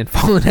yelling and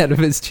falling out of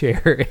his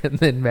chair, and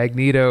then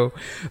Magneto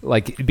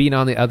like being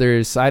on the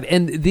other side.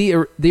 And the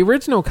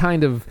original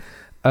kind of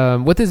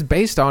what this is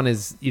based on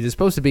is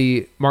supposed to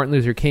be Martin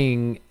Luther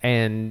King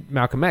and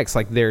Malcolm X,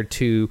 like they're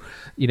two,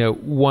 you know,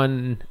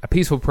 one a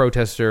peaceful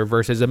protester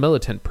versus a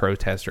militant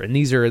protester, and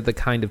these are the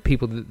kind of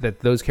people that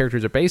those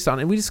characters are based on,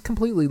 and we just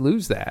completely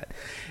lose that.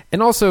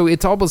 And also,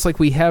 it's almost like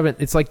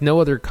it's like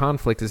no other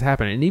conflict is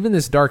happening. And even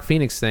this Dark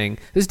Phoenix thing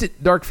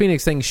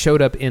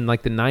showed up in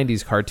like the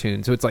 90s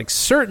cartoon, so it's like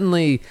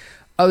certainly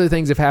other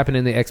things have happened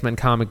in the X-Men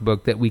comic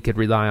book that we could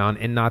rely on,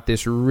 and not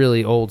this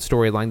really old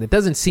storyline that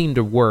doesn't seem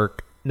to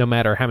work no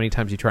matter how many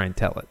times you try and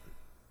tell it.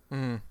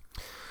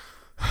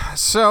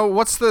 So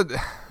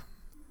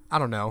I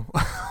don't know.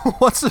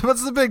 what's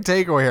the big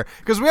takeaway here?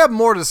 Because we have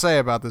more to say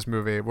about this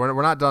movie.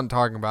 We're not done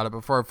talking about it,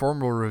 but for our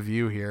formal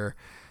review here,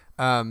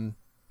 I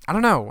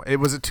don't know.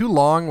 Was it too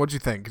long? What'd you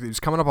think? It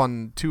was coming up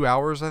on 2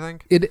 hours, I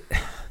think. It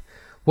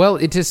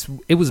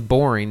was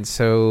boring,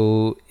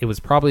 so it was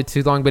probably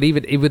too long. But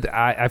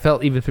I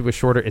felt even if it was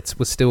shorter, it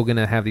was still going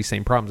to have these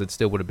same problems. It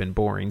still would have been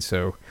boring.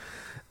 So,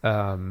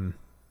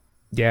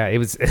 yeah, it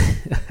was.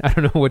 I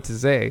don't know what to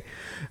say.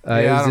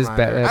 It was just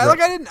bad. I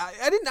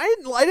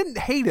didn't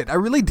hate it. I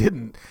really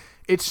didn't.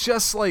 It's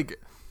just like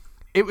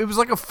it was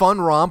like a fun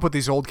romp with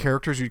these old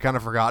characters you'd kind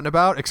of forgotten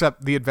about.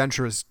 Except the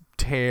adventure is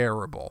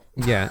terrible.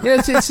 Yeah,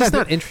 it's just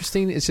not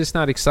interesting. It's just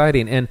not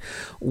exciting. And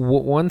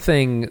one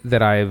thing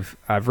that I've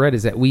read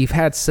is that we've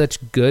had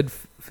such good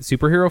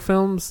superhero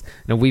films.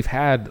 You know, we've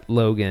had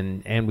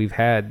Logan, and we've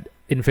had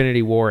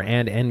Infinity War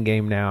and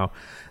Endgame now.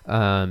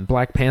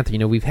 Black Panther, you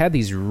know, we've had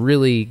these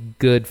really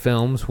good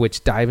films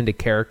which dive into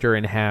character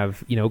and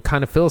have, you know,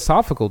 kind of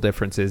philosophical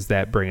differences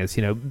that bring us,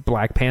 you know,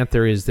 Black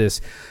Panther is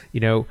this, you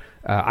know,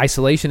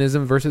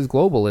 isolationism versus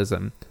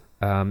globalism.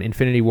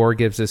 Infinity War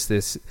gives us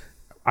this,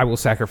 I will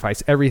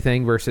sacrifice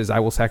everything versus I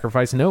will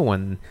sacrifice no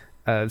one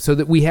so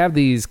that we have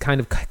these kind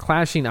of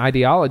clashing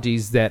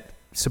ideologies that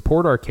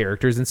support our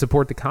characters and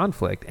support the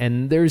conflict.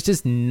 And there's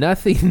just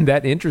nothing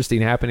that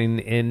interesting happening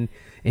in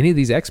any of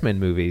these X-Men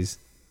movies.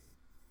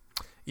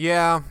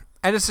 Yeah,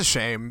 and it's a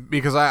shame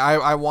because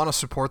I want to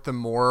support them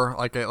more.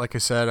 Like I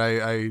said,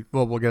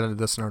 well, we'll get into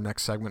this in our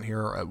next segment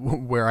here,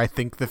 where I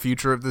think the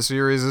future of the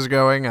series is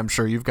going. I'm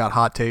sure you've got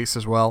hot takes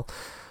as well.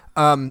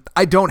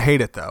 I don't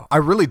hate it though. I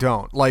really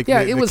don't. Like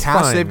it was the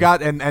cast fine. they've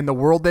got and the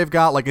world they've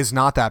got like is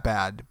not that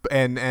bad.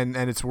 And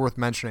it's worth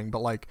mentioning. But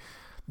like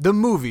the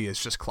movie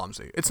is just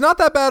clumsy. It's not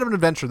that bad of an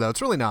adventure though.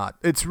 It's really not.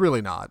 It's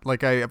really not.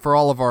 Like for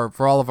all of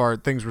our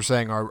things we're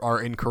saying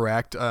are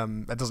incorrect.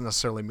 That doesn't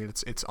necessarily mean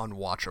it's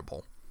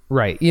unwatchable.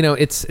 Right.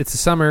 It's the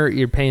summer.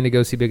 You're paying to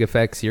go see big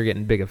effects. You're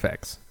getting big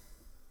effects.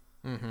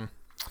 Mm-hmm.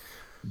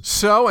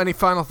 So, any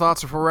final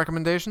thoughts before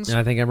recommendations?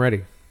 I think I'm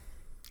ready.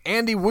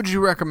 Andy, would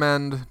you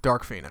recommend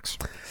Dark Phoenix?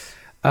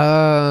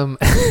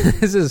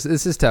 This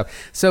is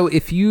tough. So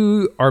if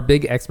you are a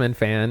big X-Men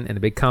fan and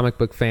a big comic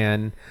book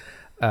fan,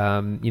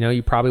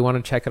 you probably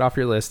want to check it off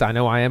your list. I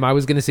know I am. I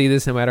was going to see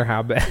this no matter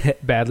how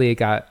badly it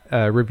got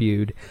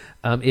reviewed.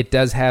 It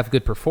does have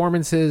good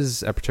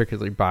performances,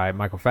 particularly by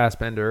Michael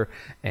Fassbender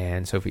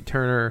and Sophie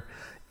Turner.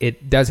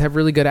 It does have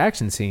really good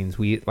action scenes.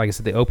 Like I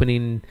said, the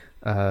opening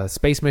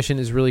space mission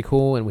is really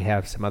cool, and we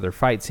have some other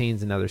fight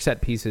scenes and other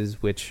set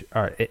pieces, which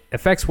are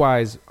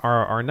effects-wise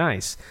are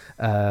nice.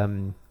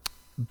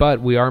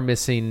 But we are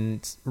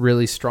missing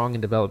really strong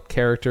and developed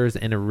characters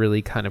and a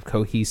really kind of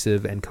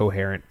cohesive and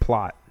coherent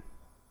plot.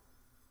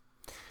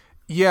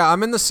 Yeah,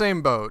 I'm in the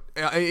same boat.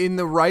 In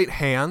the right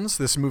hands,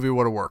 this movie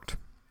would have worked.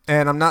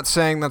 And I'm not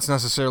saying that's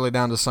necessarily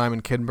down to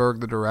Simon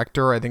Kinberg, the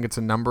director. I think it's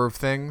a number of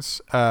things.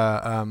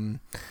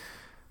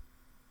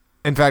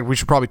 In fact, we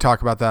should probably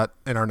talk about that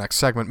in our next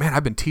segment. Man,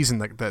 I've been teasing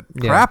the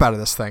crap out of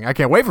this thing. I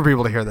can't wait for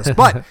people to hear this.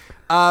 But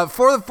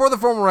for the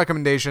formal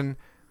recommendation,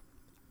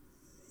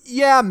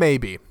 yeah,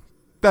 maybe.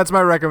 That's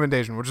my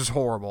recommendation, which is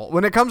horrible.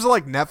 When it comes to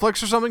like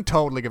Netflix or something,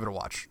 totally give it a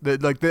watch.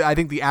 I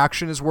think the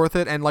action is worth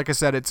it, and like I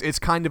said, it's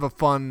kind of a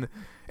fun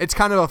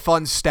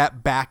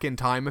step back in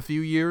time a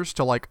few years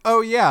to like,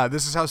 oh yeah,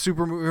 this is how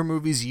superhero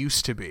movies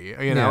used to be.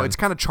 It's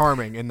kind of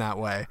charming in that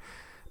way.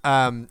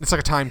 It's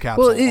like a time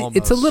capsule. Well,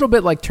 it's a little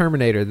bit like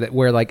Terminator,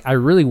 where like I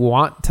really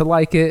want to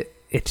like it.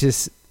 It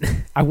just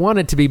I want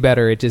it to be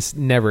better. It just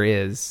never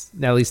is.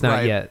 At least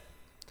not yet.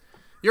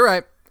 You're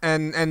right.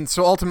 And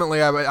so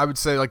ultimately, I would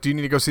say, like, do you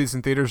need to go see this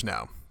in theaters?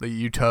 No,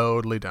 you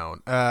totally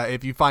don't.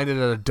 If you find it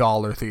at a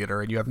dollar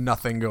theater and you have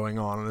nothing going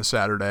on a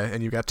Saturday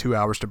and you've got 2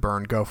 hours to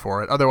burn, go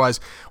for it.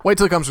 Otherwise, wait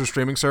till it comes to a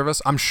streaming service.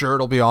 I'm sure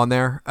it'll be on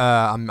there.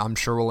 I'm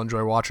sure we'll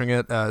enjoy watching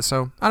it.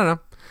 So I don't know.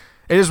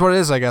 It is what it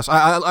is, I guess.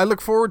 I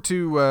look forward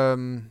to.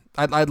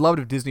 I'd love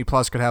it if Disney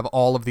Plus could have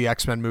all of the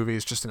X-Men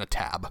movies just in a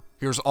tab.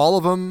 Here's all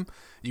of them.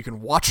 You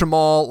can watch them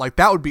all. Like,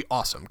 that would be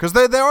awesome. Because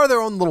they are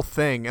their own little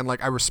thing, and,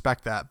 like, I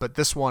respect that. But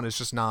this one is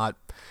just not...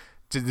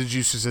 The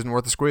juice just isn't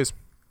worth the squeeze.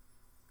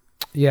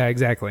 Yeah,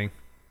 exactly.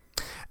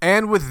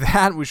 And with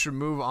that, we should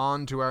move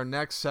on to our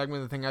next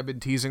segment, the thing I've been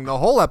teasing the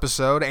whole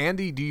episode.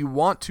 Andy, do you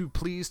want to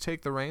please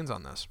take the reins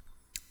on this?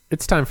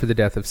 It's time for the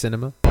death of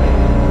cinema.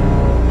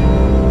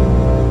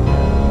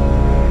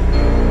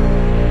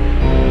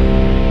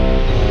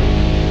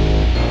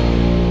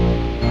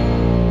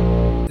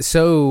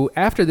 So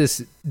after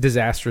this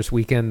disastrous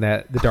weekend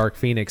that the Dark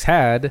Phoenix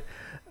had,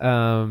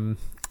 a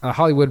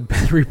Hollywood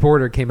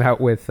Reporter came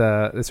out with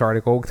this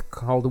article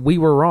called "We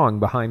Were Wrong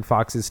Behind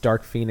Fox's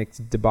Dark Phoenix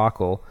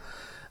Debacle."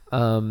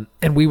 And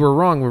 "We Were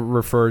Wrong"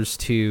 refers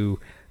to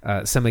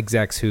some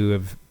execs who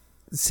have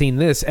seen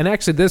this. And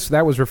actually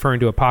that was referring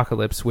to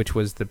Apocalypse, which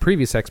was the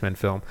previous X-Men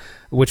film,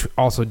 which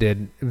also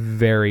did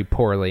very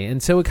poorly.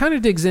 And so it kind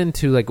of digs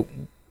into, like,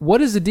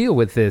 what is the deal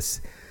with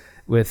this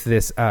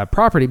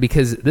property,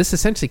 because this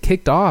essentially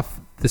kicked off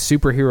the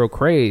superhero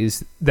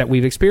craze that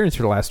we've experienced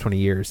for the last 20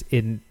 years.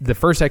 In the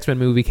first X-Men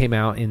movie came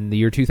out in the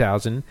year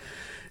 2000.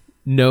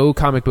 No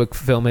comic book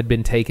film had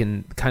been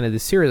taken kind of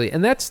this seriously.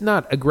 And that's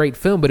not a great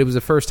film, but it was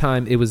the first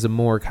time it was a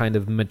more kind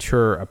of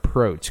mature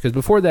approach. Because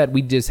before that,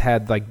 we just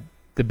had like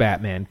the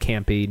Batman,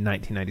 campy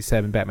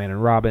 1997 Batman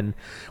and Robin,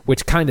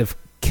 which kind of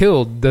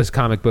killed this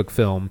comic book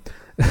film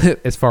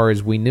as far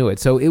as we knew it.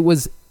 So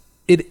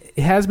it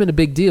has been a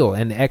big deal,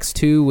 and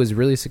X2 was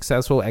really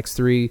successful.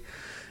 X3,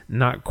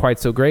 not quite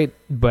so great,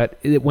 but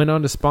it went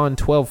on to spawn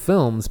 12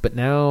 films. But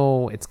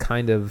now it's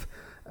kind of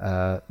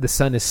the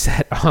sun is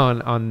set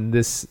on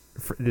this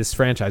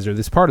franchise, or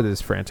this part of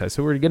this franchise.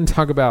 So we're going to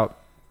talk about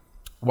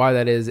why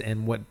that is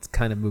and what's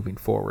kind of moving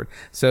forward.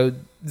 So,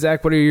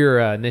 Zach, what are your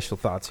initial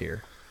thoughts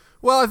here?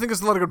 Well, I think there's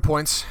a lot of good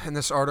points in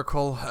this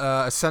article.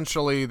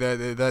 Essentially,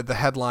 the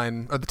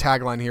headline or the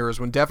tagline here is,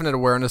 when definite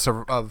awareness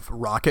of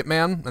Rocket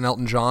Man, an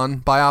Elton John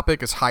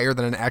biopic, is higher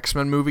than an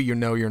X-Men movie, you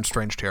know you're in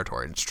strange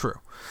territory. And it's true.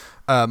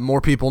 More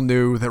people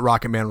knew that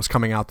Rocket Man was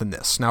coming out than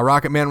this. Now,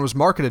 Rocket Man was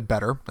marketed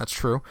better. That's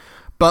true.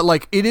 But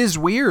like, it is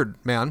weird,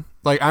 man.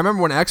 Like, I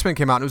remember when X-Men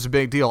came out, and it was a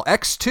big deal.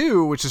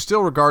 X2, which is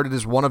still regarded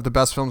as one of the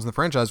best films in the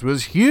franchise,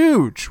 was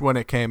huge when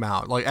it came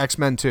out. Like,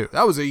 X-Men 2.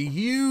 That was a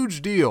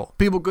huge deal.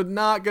 People could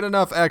not get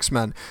enough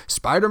X-Men.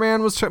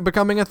 Spider-Man was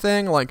becoming a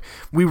thing. Like,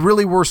 we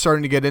really were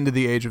starting to get into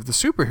the age of the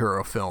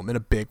superhero film in a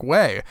big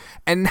way.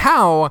 And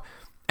now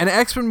an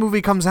X-Men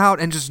movie comes out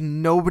and just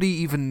nobody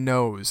even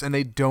knows, and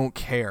they don't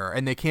care,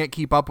 and they can't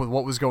keep up with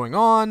what was going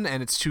on,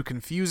 and it's too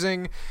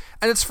confusing.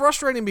 And it's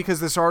frustrating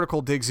because this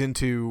article digs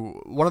into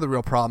one of the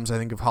real problems, I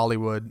think, of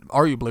Hollywood,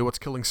 arguably what's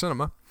killing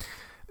cinema,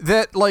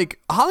 that, like,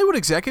 Hollywood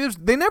executives,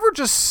 they never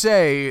just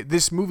say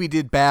this movie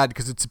did bad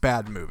because it's a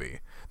bad movie.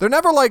 They're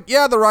never like,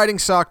 yeah, the writing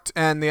sucked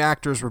and the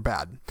actors were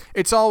bad.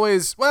 It's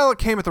always, well, it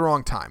came at the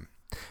wrong time.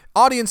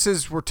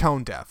 Audiences were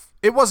tone deaf.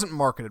 It wasn't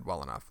marketed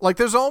well enough. Like,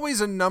 there's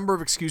always a number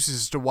of excuses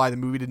as to why the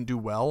movie didn't do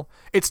well.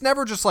 It's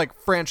never just like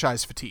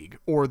franchise fatigue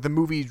or the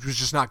movie was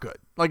just not good.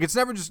 Like, it's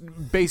never just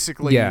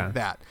basically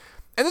that.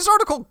 And this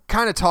article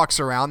kind of talks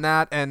around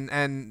that,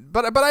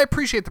 but I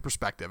appreciate the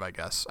perspective, I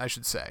guess I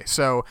should say.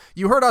 So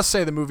you heard us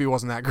say the movie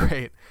wasn't that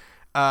great.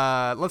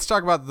 Let's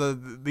talk about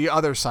the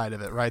other side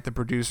of it, right? The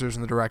producers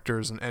and the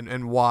directors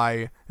and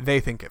why they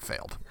think it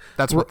failed.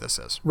 That's what this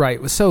is.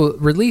 Right. So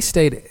release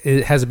date,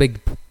 it has a big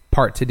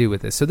part to do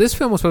with this. So this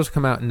film was supposed to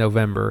come out in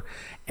November,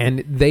 and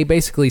they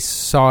basically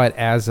saw it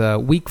as a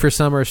weak for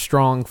summer,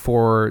 strong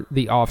for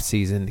the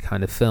off-season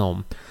kind of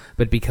film.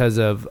 But because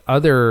of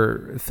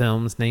other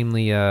films,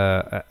 namely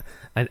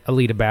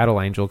Alita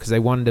Battle Angel, because they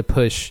wanted to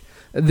push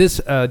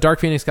this, Dark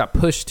Phoenix got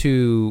pushed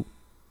to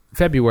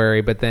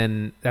February, but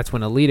then that's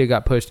when Alita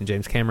got pushed, and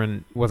James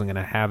Cameron wasn't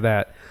going to have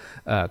that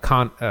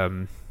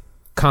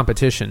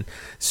competition,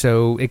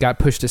 so it got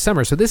pushed to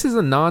summer. So this is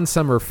a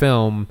non-summer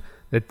film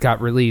that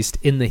got released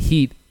in the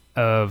heat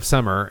of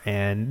summer,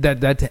 and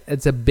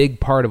that's a big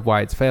part of why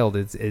it's failed.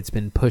 It's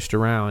been pushed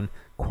around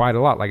quite a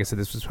lot. Like I said,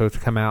 this was supposed to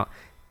come out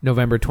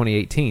November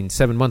 2018,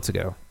 7 months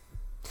ago.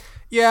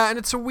 Yeah, and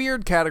it's a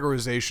weird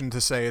categorization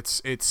to say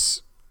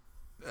it's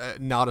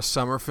not a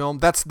summer film.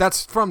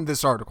 That's from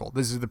this article.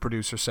 This is the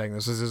producer saying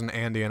this. This isn't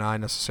Andy and I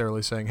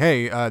necessarily saying,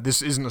 hey,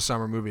 this isn't a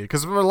summer movie.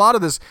 Because for a lot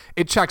of this,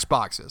 it checks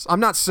boxes. I'm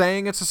not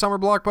saying it's a summer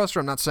blockbuster.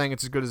 I'm not saying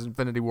it's as good as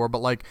Infinity War,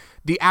 but like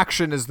the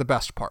action is the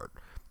best part.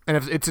 And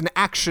if it's an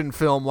action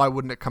film, why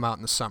wouldn't it come out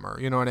in the summer?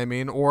 You know what I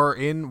mean? Or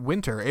in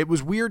winter. It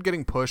was weird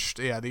getting pushed.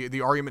 Yeah,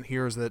 the argument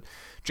here is that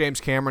James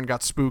Cameron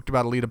got spooked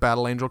about Alita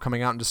Battle Angel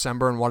coming out in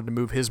December and wanted to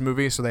move his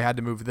movie, so they had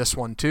to move this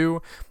one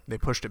too. They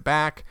pushed it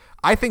back.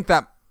 I think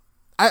that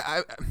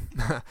I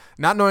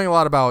not knowing a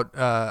lot about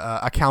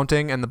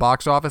accounting and the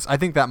box office, I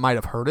think that might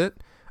have hurt it.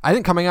 I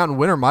think coming out in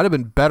winter might have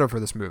been better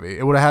for this movie.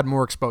 It would have had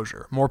more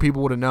exposure. More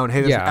people would have known,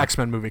 hey, there's an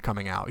X-Men movie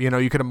coming out. You know,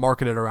 you could have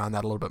marketed around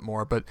that a little bit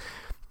more. But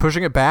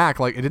pushing it back,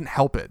 like, it didn't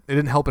help it. It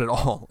didn't help it at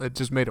all. It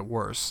just made it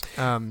worse.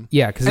 Because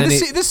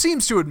this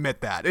seems to admit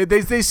that.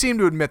 They seem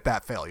to admit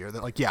that failure.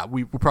 That, like, yeah,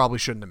 we probably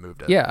shouldn't have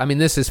moved it. Yeah, I mean,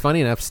 this is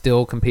funny enough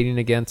still competing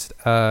against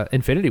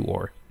Infinity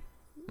War.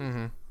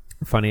 Mm-hmm.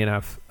 Funny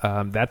enough,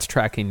 that's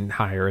tracking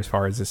higher as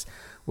far as this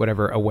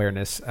whatever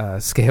awareness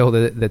scale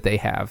that they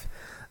have.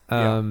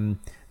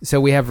 So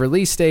we have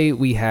release date.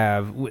 We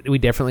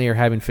definitely are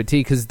having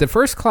fatigue because the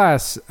First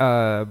Class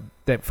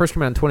that first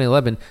came out in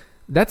 2011.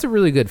 That's a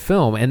really good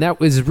film, and that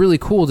was really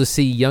cool to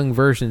see young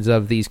versions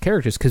of these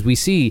characters because we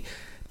see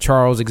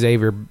Charles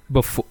Xavier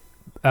before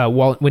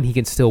when he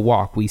can still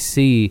walk. We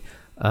see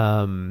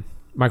Michael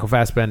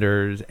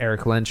Fassbender's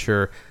Eric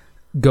Lensher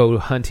go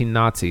hunting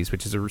Nazis,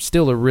 which is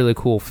still a really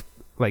cool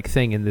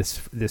thing in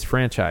this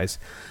franchise.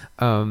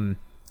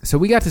 So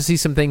we got to see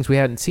some things we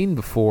hadn't seen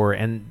before,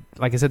 and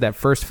like I said, that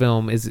first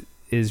film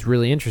is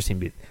really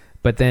interesting.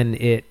 But then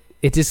it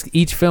just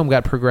each film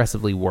got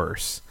progressively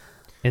worse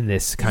in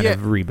this kind of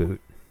reboot.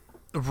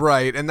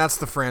 Right, and that's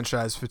the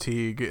franchise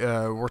fatigue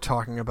we're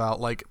talking about.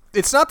 Like,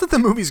 it's not that the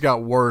movies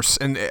got worse,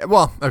 and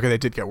well, okay, they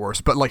did get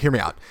worse, but like, hear me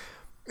out.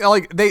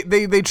 Like,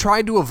 they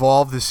tried to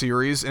evolve the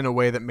series in a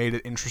way that made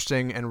it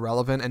interesting and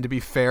relevant, and to be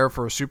fair,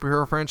 for a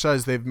superhero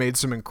franchise, they've made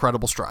some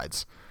incredible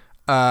strides.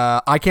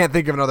 I can't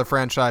think of another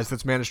franchise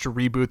that's managed to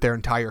reboot their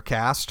entire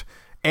cast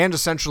and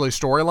essentially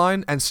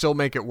storyline and still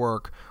make it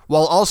work,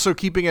 while also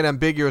keeping it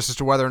ambiguous as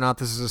to whether or not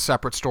this is a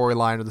separate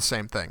storyline or the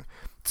same thing.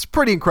 It's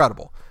pretty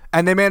incredible.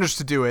 And they managed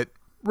to do it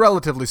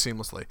relatively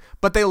seamlessly.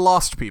 But they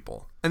lost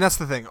people. And that's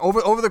the thing.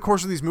 Over the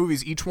course of these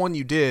movies, each one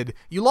you did,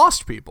 you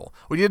lost people.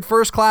 When you did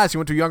First Class, you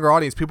went to a younger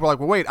audience. People were like,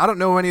 well, wait, I don't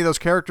know who any of those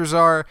characters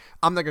are.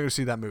 I'm not going to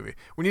see that movie.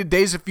 When you did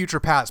Days of Future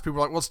Past, people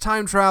were like, well, it's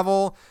time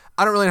travel.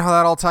 I don't really know how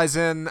that all ties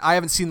in. I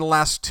haven't seen the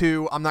last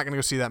two. I'm not going to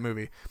go see that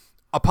movie.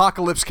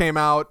 Apocalypse came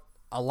out.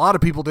 A lot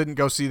of people didn't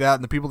go see that,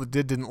 and the people that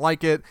didn't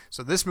like it.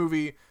 So this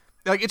movie,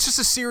 like, it's just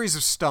a series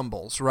of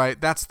stumbles,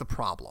 right? That's the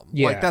problem.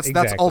 Yeah, like, that's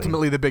exactly.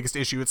 ultimately the biggest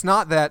issue. It's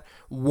not that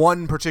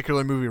one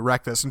particular movie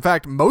wrecked this. In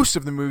fact, most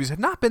of the movies have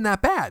not been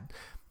that bad.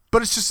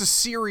 But it's just a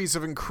series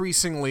of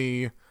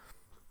increasingly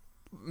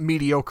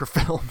mediocre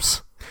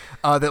films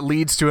that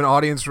leads to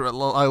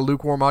a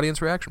lukewarm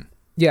audience reaction.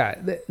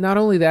 Yeah, not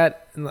only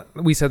that,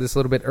 we said this a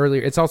little bit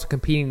earlier, it's also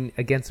competing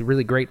against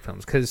really great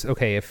films. Because,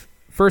 okay, if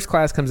First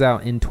Class comes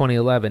out in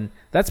 2011.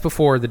 That's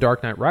before The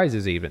Dark Knight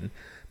Rises even.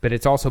 But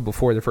it's also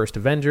before the first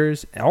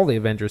Avengers, all the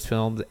Avengers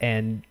films,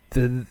 and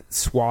the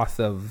swath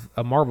of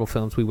Marvel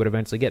films we would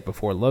eventually get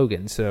before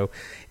Logan. So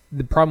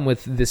the problem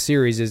with this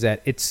series is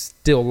that it's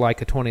still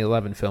like a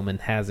 2011 film and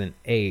hasn't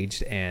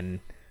aged and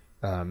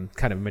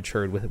kind of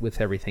matured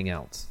with everything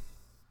else.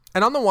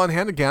 And on the one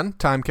hand, again,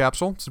 time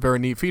capsule. It's a very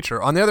neat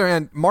feature. On the other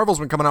hand, Marvel's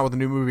been coming out with a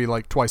new movie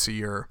like twice a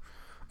year,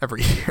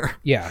 every year.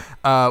 Yeah.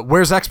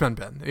 Where's X-Men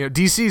been?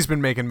 DC's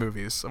been making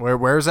movies.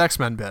 Where's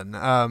X-Men been?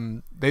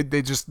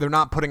 They're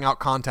not putting out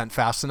content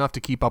fast enough to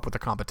keep up with the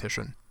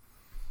competition.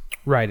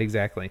 Right,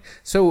 exactly.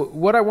 So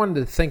what I wanted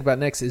to think about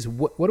next is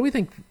what do we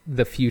think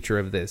the future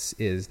of this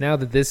is now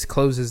that this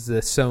closes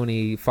the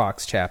Sony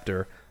Fox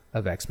chapter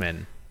of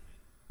X-Men?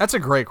 That's a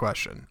great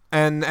question.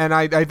 And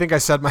I think I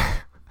said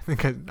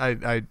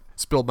I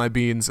spilled my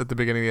beans at the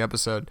beginning of the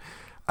episode.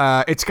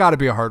 It's got to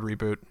be a hard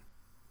reboot,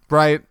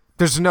 right?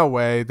 There's no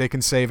way they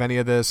can save any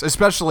of this,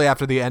 especially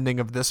after the ending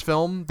of this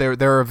film. There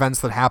are events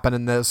that happen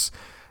in this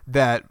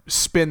that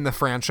spin the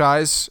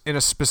franchise in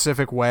a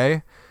specific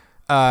way.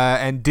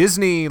 And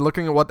Disney,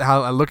 looking at what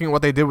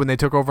they did when they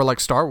took over like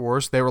Star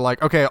Wars, they were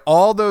like, okay,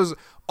 all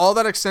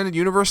that extended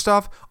universe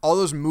stuff, all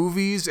those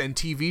movies and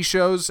TV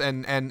shows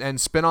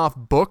and spin-off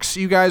books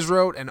you guys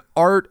wrote and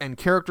art and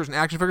characters and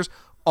action figures,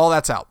 all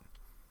that's out.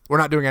 We're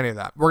not doing any of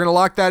that. We're going to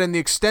lock that in the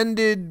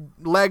extended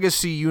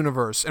legacy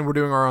universe, and we're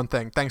doing our own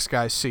thing. Thanks,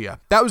 guys. See ya.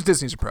 That was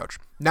Disney's approach.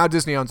 Now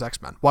Disney owns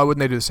X-Men. Why wouldn't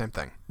they do the same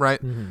thing,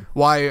 right? Mm-hmm.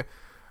 Why?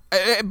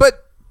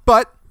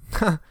 But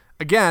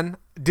again,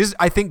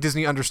 I think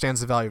Disney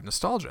understands the value of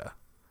nostalgia,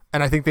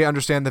 and I think they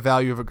understand the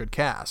value of a good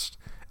cast.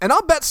 And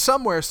I'll bet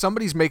somewhere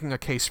somebody's making a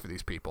case for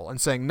these people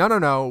and saying,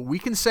 no, we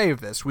can save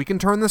this. We can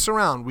turn this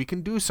around. We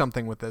can do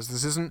something with this.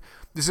 This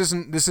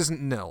isn't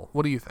nil.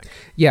 What do you think?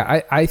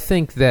 Yeah, I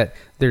think that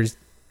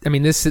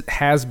this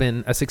has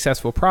been a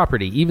successful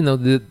property, even though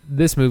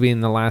this movie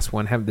and the last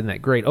one haven't been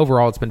that great.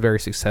 Overall, it's been very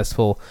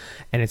successful,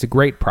 and it's a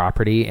great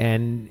property,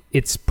 and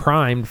it's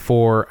primed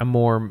for a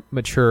more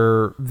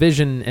mature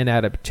vision and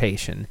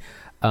adaptation.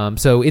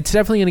 So it's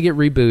definitely going to get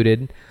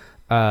rebooted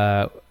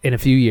in a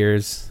few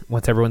years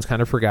once everyone's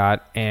kind of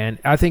forgot, and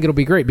I think it'll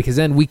be great because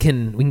then we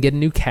can get a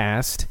new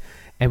cast.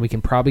 And we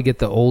can probably get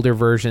the older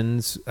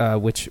versions,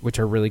 which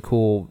are really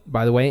cool,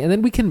 by the way. And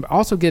then we can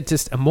also get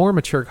just a more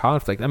mature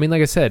conflict. I mean,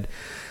 like I said,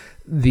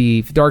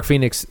 the Dark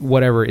Phoenix,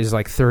 whatever, is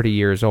like 30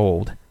 years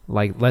old.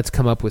 Like, let's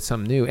come up with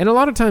something new. And a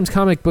lot of times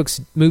comic books,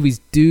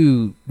 movies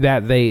do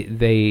that.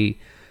 They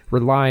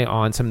rely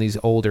on some of these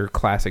older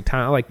classic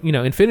time. Like,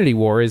 Infinity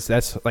War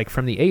that's like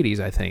from the 80s,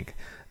 I think,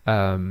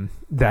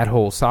 that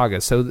whole saga.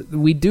 So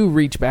we do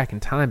reach back in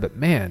time, but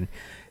man,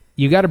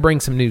 you got to bring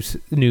some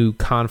new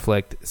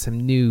conflict, some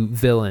new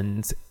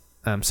villains,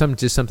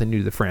 something new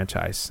to the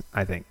franchise,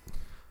 I think.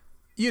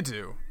 You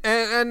do.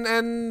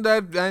 And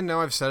I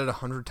know I've said it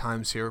 100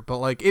 times here, but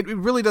like it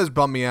really does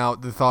bum me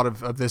out, the thought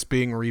of this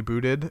being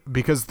rebooted,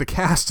 because the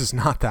cast is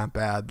not that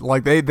bad.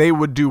 Like they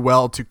would do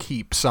well to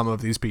keep some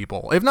of these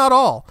people, if not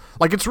all.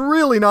 Like it's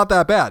really not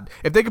that bad.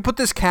 If they could put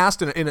this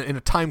cast in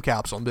a time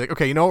capsule and be like,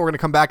 okay, we're going to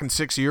come back in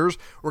 6 years,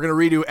 we're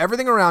going to redo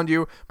everything around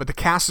you, but the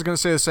cast is going to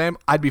stay the same,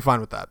 I'd be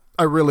fine with that.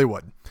 I really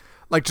would.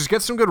 Like, just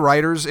get some good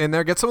writers in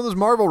there. Get some of those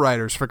Marvel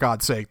writers, for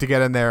God's sake, to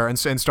get in there and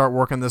start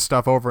working this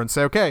stuff over and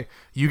say, okay,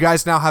 you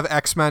guys now have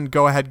X-Men.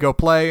 Go ahead, go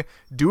play.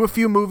 Do a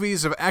few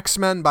movies of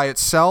X-Men by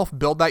itself.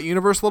 Build that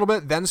universe a little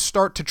bit. Then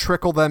start to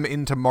trickle them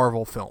into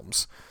Marvel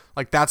films.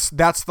 Like, that's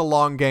the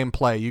long game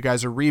play. You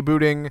guys are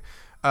rebooting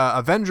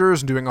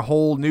Avengers and doing a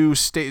whole new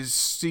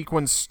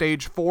sequence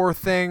stage 4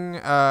 thing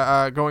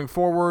going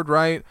forward,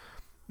 right?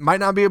 Might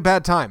not be a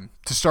bad time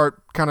to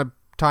start kind of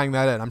tying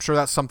that in. I'm sure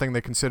that's something they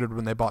considered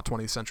when they bought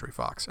 20th Century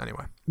Fox.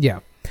 Anyway.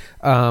 Yeah.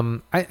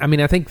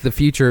 I think the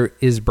future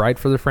is bright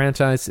for the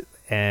franchise,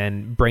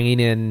 and bringing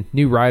in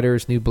new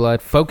writers, new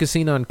blood,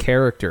 focusing on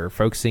character,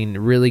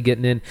 really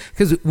getting in.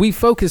 Because we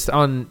focused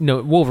on,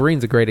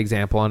 Wolverine's a great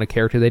example on a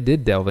character they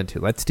did delve into.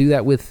 Let's do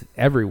that with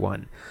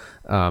everyone.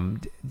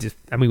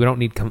 We don't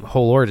need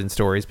whole origin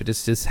stories, but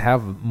just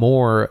have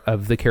more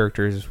of the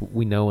characters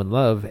we know and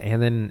love.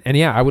 And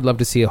I would love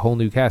to see a whole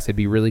new cast. It'd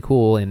be really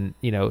cool. And,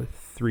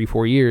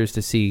 3-4 years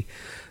to see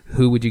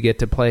who would you get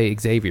to play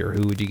Xavier,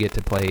 who would you get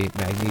to play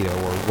Magneto,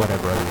 or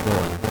whatever other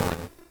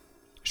villain.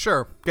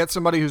 Sure, get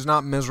somebody who's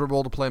not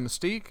miserable to play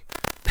Mystique.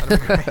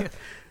 That'd be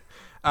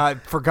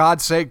great. For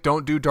God's sake,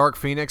 don't do Dark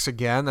Phoenix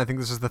again. I think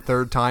this is the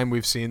 3rd time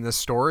we've seen this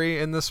story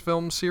in this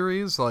film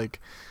series. Like,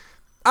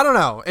 I don't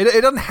know. It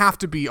doesn't have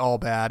to be all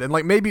bad, and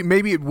like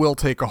maybe it will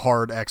take a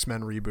hard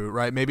X-Men reboot,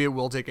 right? Maybe it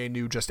will take a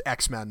new just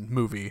X-Men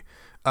movie.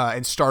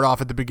 And start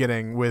off at the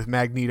beginning with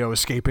Magneto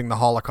escaping the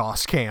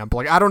Holocaust camp.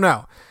 Like, I don't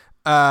know.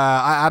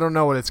 I don't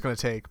know what it's going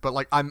to take, but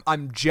like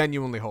I'm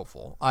genuinely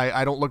hopeful.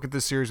 I don't look at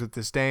this series with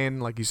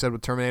disdain, like you said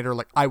with Terminator.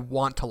 Like, I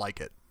want to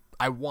like it.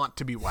 I want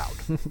to be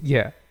wowed.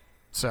 Yeah.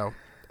 So,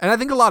 and I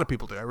think a lot of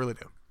people do. I really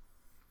do.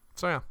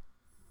 So yeah.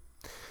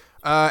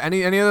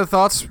 Any other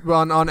thoughts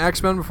on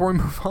X-Men before we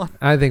move on?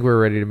 I think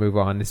we're ready to move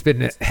on. It's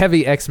been a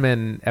heavy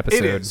X-Men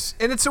episode. It is,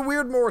 and it's a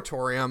weird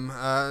moratorium,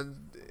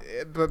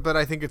 but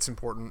I think it's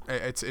important.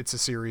 It's a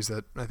series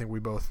that I think we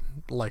both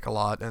like a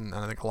lot, and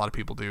I think a lot of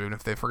people do, even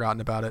if they've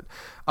forgotten about it.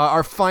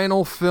 Our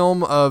final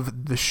film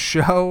of the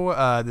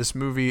show, this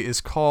movie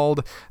is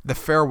called The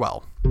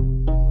Farewell.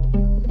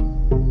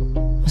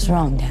 What's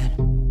wrong, Dad?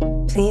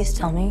 Please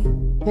tell me.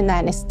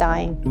 Minan is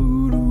dying.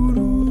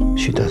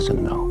 She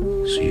doesn't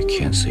know, so you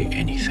can't say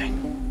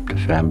anything. The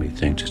family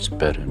thinks it's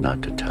better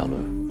not to tell her.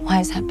 Why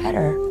is that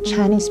better?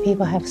 Chinese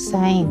people have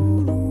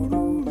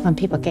saying, when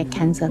people get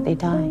cancer, they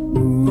die.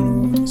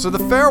 So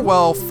The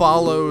Farewell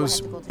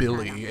follows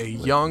Billy, a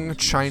young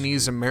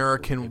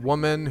Chinese-American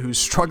woman who's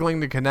struggling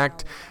to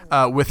connect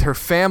with her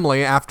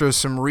family after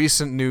some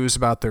recent news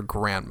about their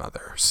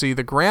grandmother. See,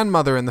 the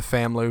grandmother in the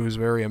family, who's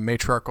very a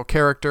matriarchal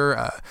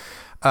character,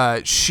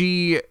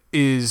 she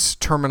is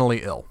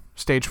terminally ill.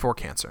 Stage 4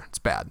 cancer. It's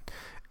bad.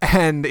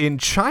 And in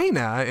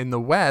China, in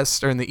the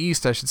West, or in the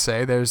East, I should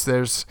say, there's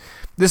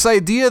this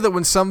idea that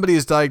when somebody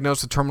is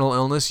diagnosed with terminal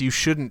illness, you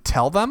shouldn't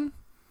tell them,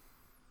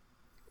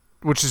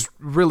 which is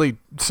really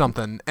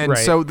something. And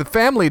so the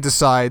family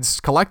decides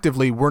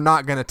collectively, we're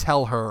not going to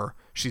tell her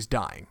she's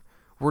dying.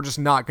 We're just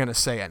not going to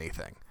say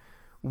anything.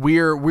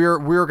 We're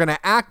going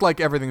to act like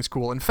everything's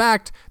cool. In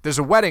fact, there's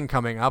a wedding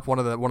coming up. One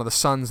of the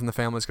sons in the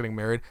family is getting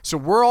married. So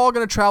we're all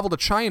going to travel to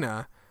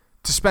China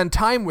to spend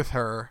time with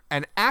her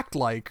and act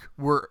like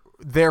we're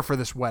there for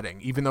this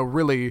wedding, even though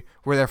really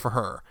we're there for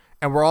her.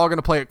 And we're all going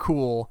to play it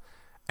cool,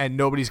 and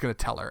nobody's going to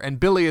tell her. And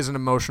Billy is an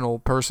emotional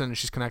person, and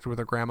she's connected with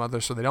her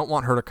grandmother, so they don't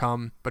want her to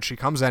come, but she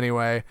comes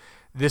anyway.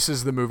 This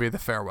is the movie The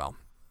Farewell.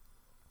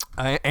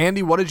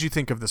 Andy, what did you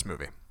think of this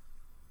movie?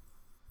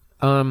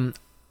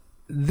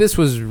 This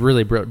was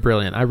really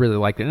brilliant. I really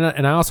liked it.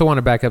 And I also want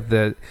to back up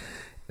the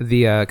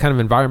kind of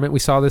environment we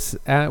saw this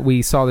at.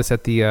 We saw this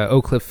at the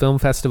Oak Cliff Film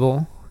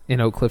Festival in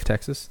Oak Cliff,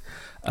 Texas.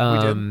 We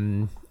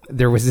did.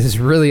 There was this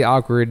really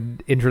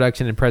awkward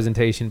introduction and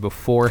presentation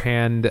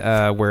beforehand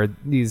where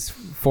these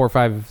 4,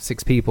 5,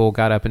 6 people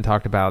got up and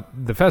talked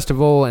about the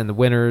festival and the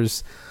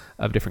winners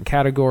of different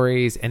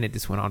categories, and it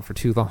just went on for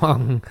too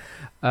long.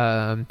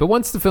 But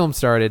once the film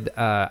started,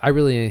 I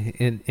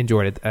really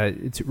enjoyed it.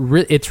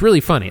 It's really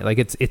funny. Like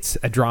it's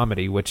a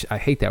dramedy, which I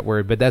hate that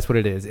word, but that's what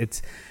it is.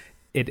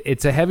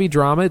 It's a heavy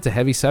drama. It's a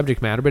heavy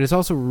subject matter, but it's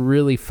also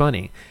really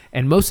funny.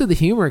 And most of the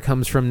humor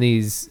comes from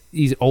these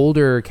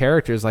older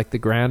characters, like the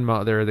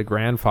grandmother, the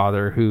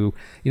grandfather, who,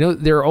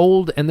 they're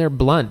old and they're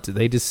blunt.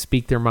 They just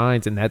speak their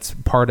minds, and that's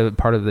part of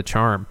the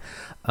charm.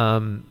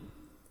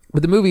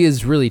 But the movie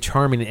is really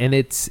charming, and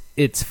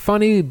it's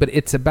funny, but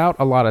it's about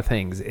a lot of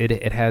things.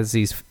 It has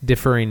these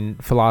differing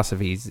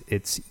philosophies.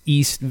 It's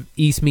East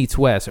meets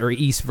West, or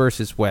East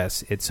versus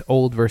West. It's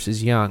old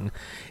versus young.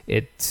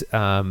 It's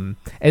and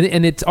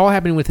it's all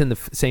happening within the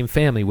same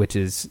family, which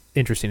is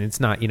interesting. It's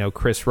not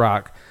Chris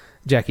Rock,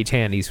 Jackie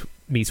Chan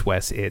meets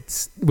West.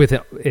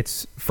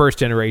 It's first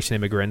generation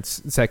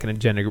immigrants, second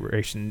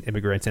generation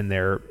immigrants, and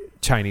their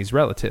Chinese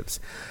relatives.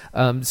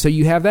 So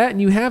you have that,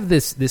 and you have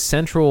this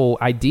central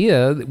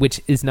idea, which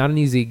is not an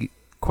easy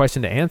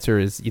question to answer.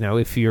 Is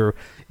if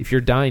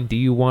you're dying, do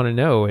you want to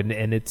know?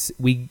 And it's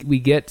we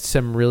get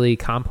some really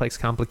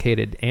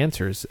complicated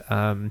answers.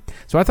 So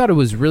I thought it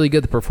was really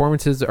good. The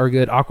performances are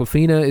good.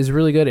 Awkwafina is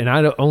really good, and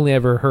I only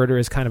ever heard her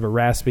as kind of a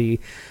raspy,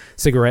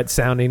 cigarette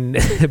sounding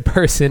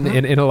person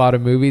in a lot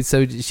of movies.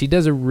 So she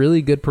does a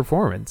really good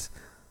performance.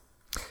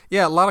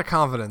 Yeah, a lot of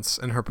confidence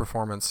in her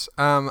performance.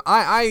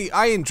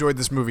 I enjoyed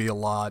this movie a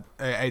lot.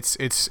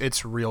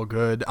 It's real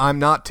good. I'm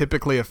not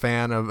typically a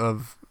fan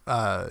of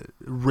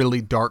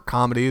really dark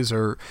comedies,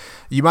 or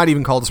you might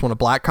even call this one a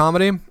black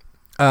comedy.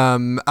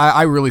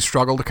 I really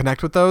struggle to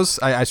connect with those.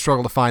 I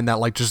struggle to find that,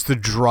 like, just the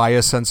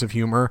driest sense of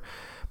humor.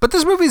 But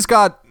this movie's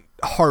got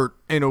heart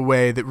in a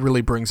way that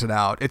really brings it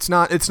out. It's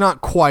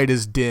not quite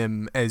as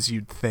dim as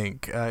you'd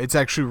think. It's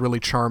actually really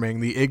charming.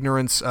 The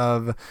ignorance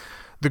of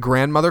the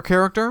grandmother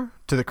character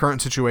to the current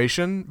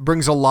situation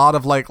brings a lot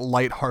of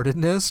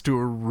lightheartedness to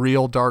a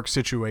real dark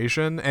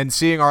situation, and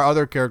seeing our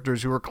other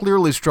characters who are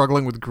clearly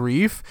struggling with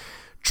grief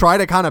try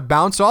to kind of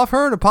bounce off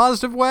her in a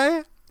positive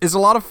way is a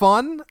lot of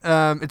fun.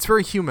 It's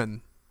very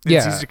human.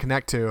 It's easy to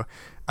connect to.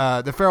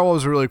 The Farewell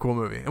was a really cool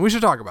movie, and we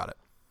should talk about it.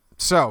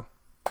 So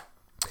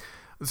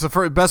it's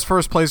the best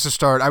first place to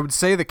start. I would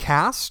say the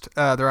cast,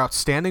 they're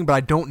outstanding, but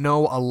I don't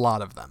know a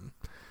lot of them.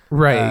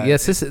 Right.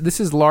 Yes.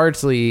 This is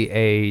largely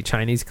a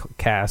Chinese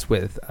cast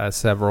with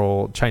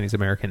several Chinese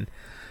American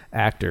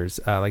actors.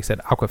 Like I said,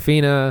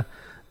 Awkwafina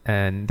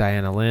and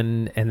Diana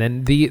Lin, and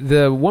then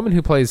the woman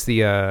who plays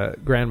the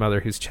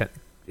grandmother,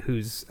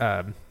 who's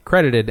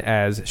credited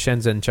as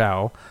Shenzhen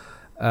Zhao,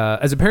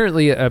 as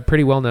apparently a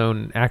pretty well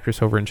known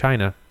actress over in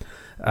China.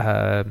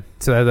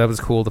 So that was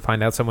cool to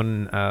find out.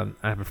 Someone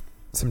I have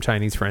some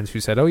Chinese friends who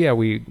said, "Oh yeah,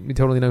 we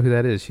totally know who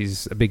that is.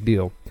 She's a big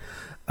deal."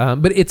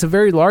 But it's a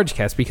very large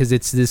cast because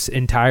it's this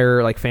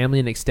entire like family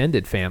and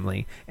extended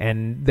family,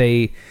 and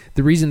the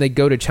reason they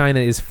go to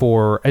China is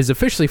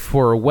officially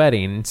for a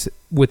wedding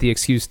with the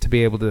excuse to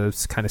be able to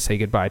kind of say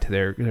goodbye to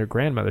their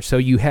grandmother. So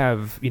you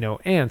have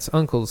aunts,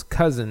 uncles,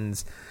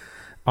 cousins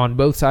on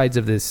both sides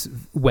of this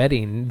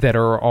wedding that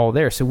are all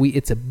there. So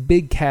it's a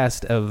big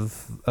cast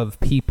of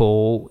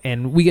people,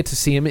 and we get to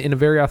see them in a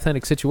very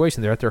authentic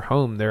situation. They're at their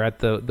home, they're at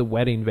the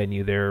wedding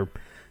venue, they're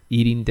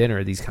eating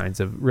dinner, these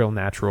kinds of real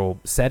natural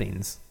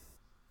settings.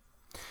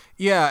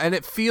 Yeah, and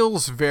it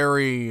feels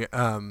very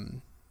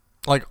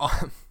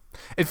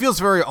it feels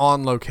very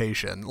on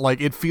location.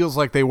 Like, it feels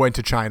like they went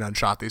to China and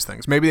shot these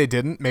things. Maybe they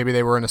didn't. Maybe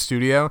they were in a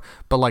studio,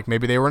 but like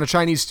maybe they were in a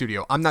Chinese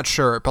studio. I'm not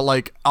sure, but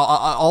like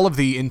all of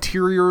the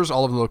interiors,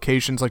 all of the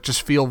locations, like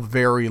just feel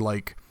very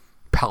like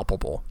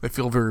palpable. They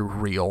feel very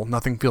real.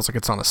 Nothing feels like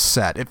it's on a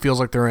set. It feels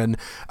like they're in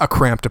a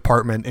cramped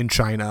apartment in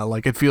China.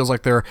 Like, it feels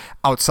like they're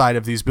outside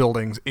of these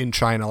buildings in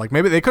China. Like,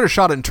 maybe they could have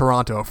shot it in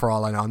Toronto for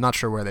all I know. I'm not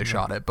sure where they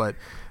shot it, but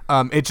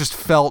it just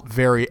felt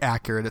very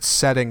accurate. Its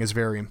setting is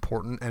very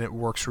important, and it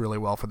works really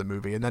well for the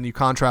movie. And then you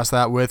contrast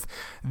that with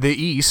the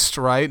East,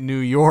 right? New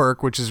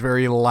York, which is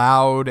very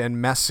loud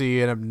and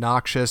messy and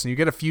obnoxious, and you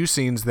get a few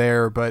scenes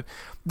there, but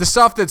the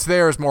stuff that's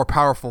there is more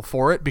powerful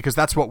for it because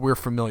that's what we're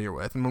familiar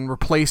with. And when we're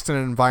placed in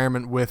an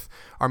environment with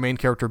our main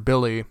character,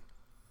 Billy,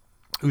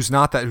 who's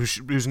not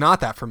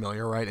that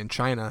familiar, right, in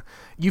China,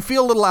 you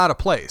feel a little out of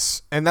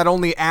place. And that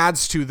only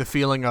adds to the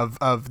feeling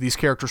of these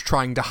characters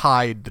trying to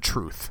hide the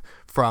truth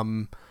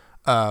from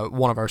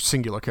one of our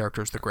singular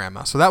characters, the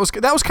grandma. So that was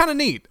kind of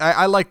neat.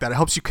 I like that. It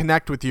helps you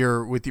connect with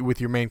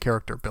your main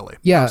character, Billy.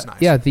 Yeah, that was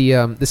nice. Yeah.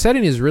 The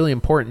setting is really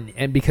important,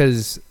 and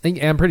because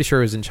I'm pretty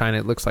sure it was in China.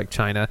 It looks like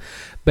China,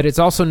 but it's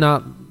also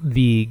not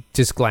the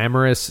just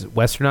glamorous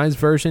westernized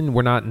version.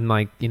 We're not in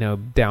like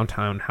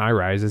downtown high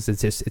rises.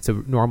 It's a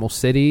normal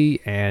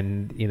city,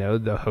 and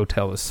the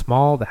hotel is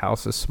small, the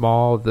house is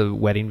small, the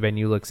wedding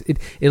venue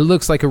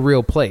looks like a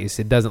real place.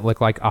 It doesn't look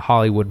like a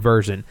Hollywood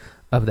version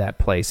of that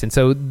place, and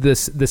so the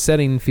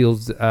setting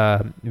feels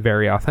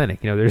very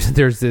authentic.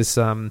 There's this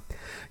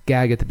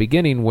gag at the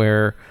beginning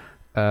where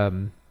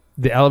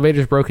the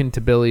elevator's broken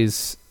into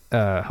Billy's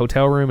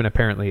hotel room, and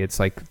apparently it's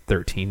like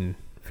 13,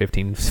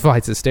 15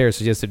 flights of stairs,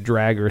 so she has to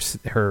drag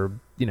her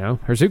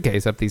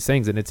suitcase up these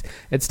things, and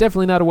it's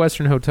definitely not a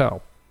Western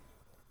hotel.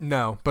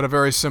 No, but a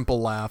very simple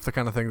laugh, the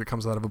kind of thing that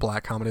comes out of a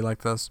black comedy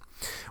like this.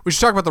 We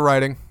should talk about the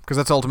writing, because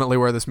that's ultimately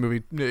where this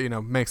movie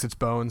makes its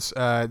bones.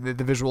 The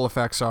visual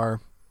effects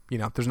are,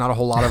 there's not a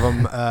whole lot of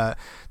them.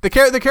 The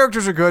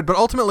characters are good, but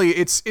ultimately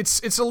it's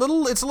a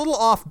little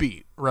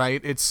offbeat,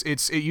 right?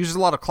 It uses a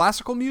lot of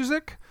classical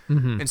music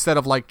instead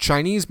of like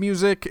Chinese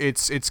music.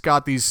 It's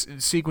got these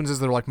sequences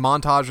that are like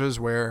montages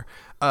where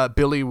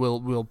Billy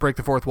will break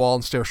the fourth wall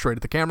and stare straight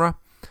at the camera.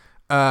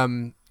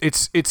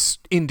 It's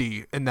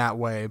indie in that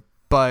way.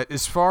 But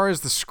as far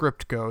as the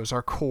script goes,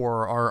 our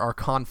core, our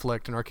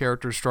conflict, and our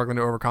characters struggling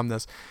to overcome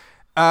this,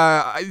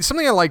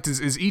 something I liked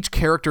is each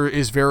character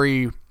is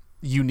very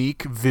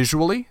unique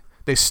visually.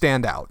 They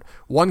stand out.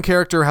 One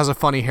character has a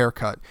funny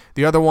haircut.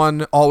 The other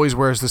one always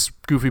wears this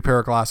goofy pair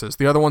of glasses.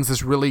 The other one's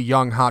this really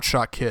young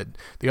hotshot kid.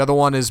 The other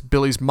one is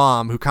Billy's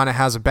mom, who kind of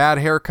has a bad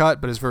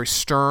haircut but is very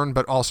stern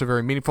but also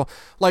very meaningful.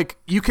 Like,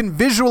 you can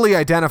visually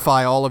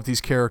identify all of these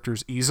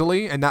characters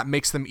easily, and that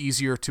makes them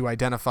easier to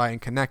identify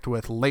and connect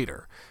with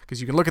later, because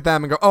you can look at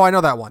them and go, oh, I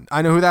know that one.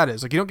 I know who that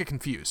is. Like, you don't get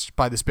confused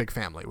by this big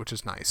family, which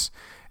is nice.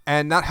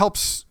 And that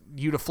helps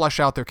you to flesh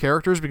out their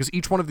characters, because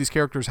each one of these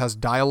characters has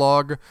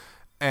dialogue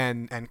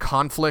and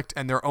conflict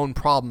and their own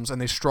problems,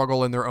 and they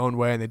struggle in their own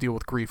way, and they deal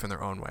with grief in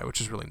their own way,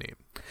 which is really neat.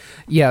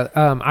 Yeah,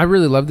 I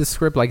really love this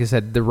script. Like I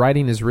said, the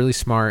writing is really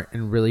smart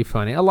and really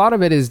funny. A lot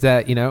of it is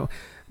that,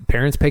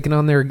 parents picking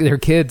on their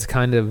kids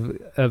kind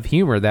of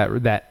humor,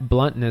 that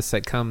bluntness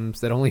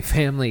that only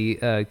family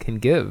can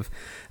give.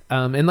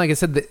 And like I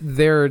said,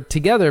 they're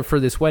together for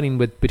this wedding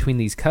between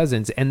these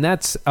cousins, and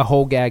that's a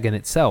whole gag in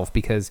itself,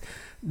 because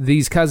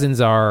these cousins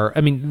are,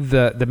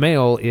 the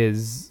male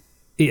is,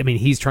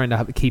 he's trying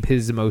to keep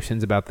his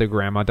emotions about the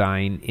grandma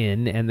dying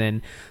in, and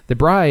then the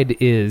bride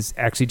is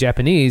actually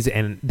Japanese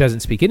and doesn't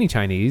speak any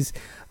Chinese,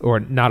 or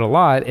not a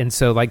lot, and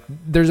so like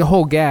there's a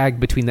whole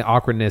gag between the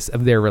awkwardness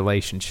of their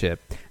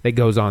relationship that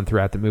goes on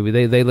throughout the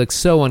movie. They look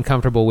so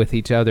uncomfortable with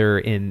each other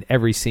in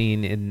every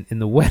scene, in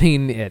the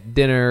wedding, at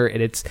dinner,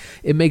 and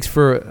it makes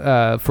for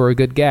a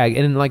good gag.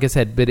 And like I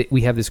said,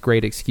 we have this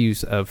great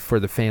excuse for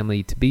the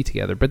family to be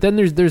together. But then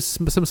there's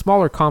some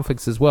smaller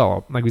conflicts as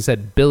well. Like we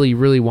said, Billy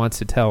really wants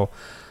to tell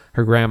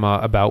her grandma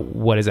about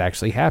what is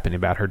actually happening,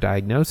 about her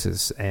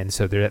diagnosis, and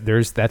so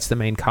that's the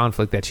main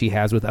conflict that she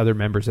has with other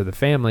members of the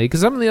family,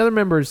 because some of the other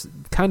members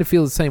kind of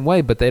feel the same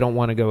way, but they don't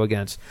want to go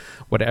against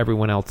what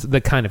everyone else,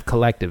 the kind of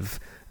collective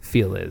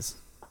feel is.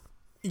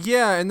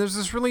 Yeah, and there's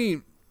this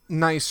really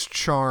nice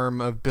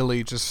charm of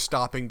Billy just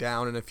stopping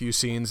down in a few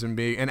scenes and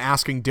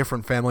asking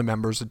different family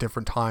members at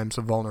different times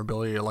of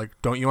vulnerability, like,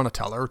 don't you want to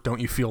tell her? Don't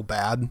you feel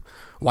bad?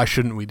 Why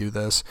shouldn't we do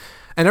this?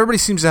 And everybody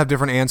seems to have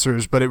different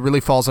answers, but it really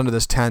falls under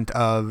this tent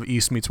of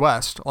East meets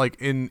West. Like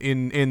I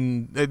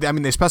mean,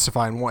 they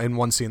specify in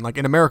one scene, like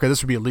in America,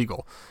 this would be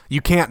illegal.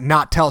 You can't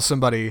not tell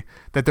somebody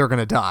that they're going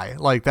to die.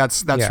 Like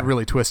that's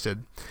really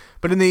twisted.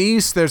 But in the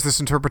East, there's this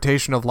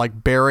interpretation of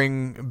like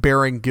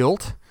bearing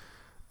guilt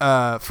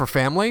for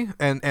family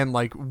and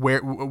like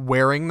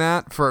wearing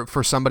that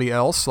for somebody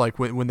else, like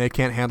when they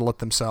can't handle it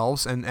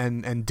themselves,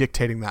 and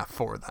dictating that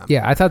for them.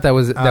 Yeah, I thought that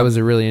was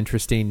a really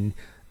interesting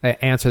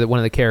answer that one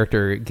of the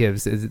character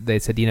gives. Is they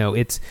said,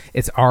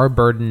 it's our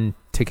burden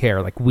to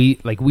care. Like we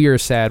are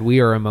sad, we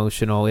are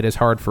emotional. It is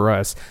hard for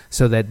us,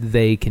 so that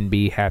they can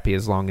be happy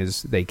as long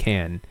as they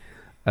can.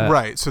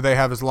 Right, so they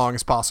have as long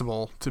as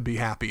possible to be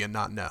happy and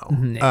not know.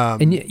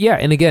 And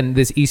again,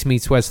 this East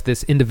meets West,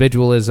 this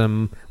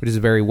individualism, which is a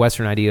very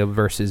Western idea,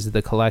 versus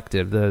the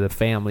collective, the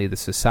family, the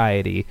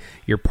society.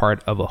 You're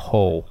part of a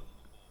whole.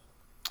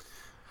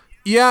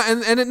 Yeah,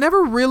 and it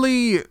never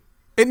really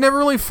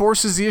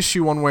forces the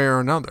issue one way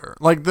or another.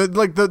 Like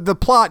the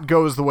plot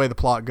goes the way the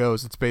plot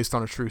goes. It's based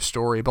on a true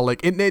story, but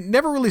like it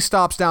never really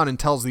stops down and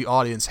tells the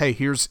audience, hey,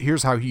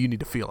 here's how you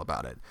need to feel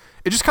about it.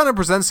 It just kind of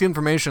presents the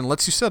information,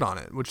 lets you sit on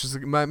it, which is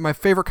my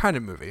favorite kind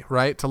of movie,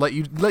 right? To let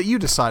you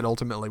decide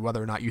ultimately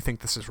whether or not you think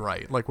this is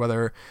right, like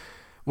whether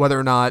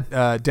or not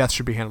death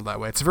should be handled that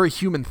way. It's a very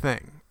human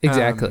thing.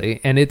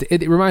 Exactly. And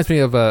it reminds me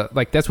of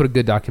that's what a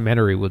good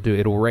documentary will do.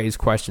 It'll raise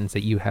questions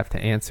that you have to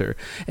answer.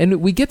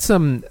 And we get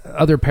some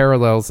other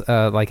parallels,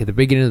 like at the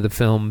beginning of the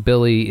film,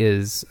 Billy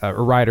is a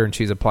writer and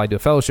she's applied to a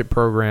fellowship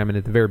program. And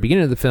at the very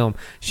beginning of the film,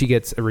 she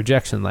gets a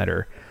rejection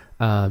letter.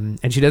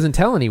 And she doesn't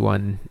tell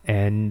anyone.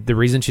 And the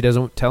reason she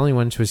doesn't tell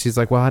anyone is she's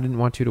like, well, I didn't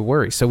want you to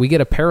worry. So we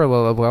get a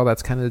parallel of, well,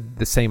 that's kind of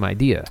the same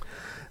idea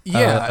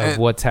of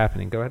what's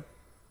happening. Go ahead.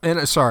 And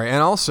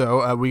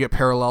also we get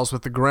parallels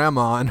with the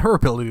grandma and her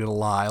ability to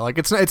lie. Like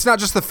it's not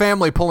just the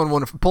family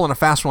pulling a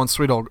fast one,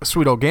 sweet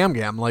old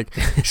Gam. Like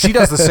she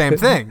does the same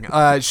thing.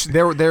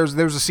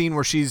 There's a scene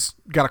where she's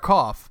got a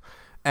cough,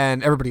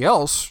 and everybody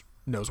else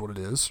knows what it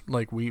is.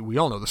 Like we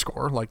all know the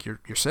score. Like you're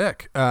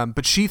sick.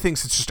 But she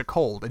thinks it's just a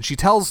cold, and she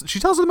tells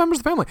the members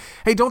of the family,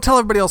 hey, don't tell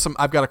everybody else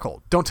I've got a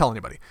cold. Don't tell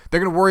anybody. They're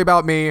gonna worry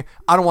about me.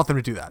 I don't want them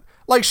to do that.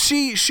 Like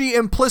she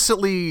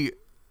implicitly,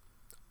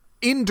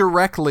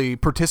 indirectly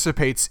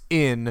participates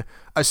in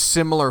a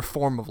similar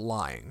form of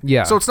lying.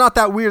 Yeah. So it's not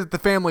that weird that the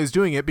family is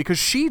doing it, because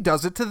she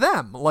does it to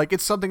them. Like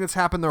it's something that's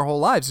happened their whole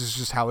lives. It's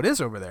just how it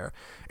is over there.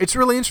 It's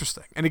really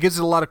interesting, and it gives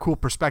it a lot of cool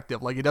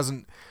perspective. Like it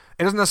doesn't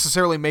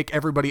necessarily make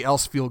everybody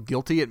else feel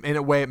guilty. In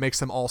a way, it makes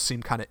them all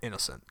seem kind of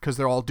innocent because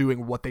they're all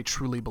doing what they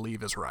truly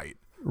believe is right.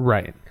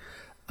 Right.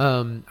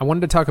 I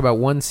wanted to talk about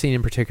one scene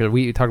in particular.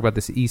 We talked about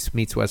this East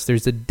meets West.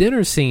 There's a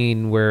dinner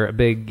scene where a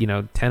big,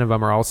 10 of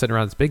them are all sitting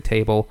around this big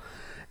table.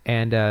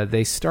 And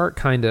they start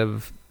kind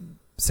of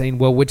saying,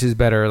 well, which is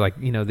better, like,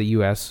 the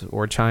U.S.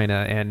 or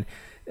China? And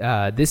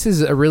this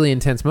is a really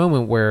intense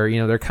moment where,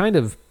 they're kind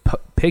of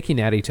picking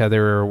at each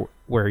other,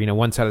 where,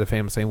 one side of the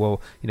family is saying, well,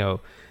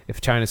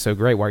 if China's so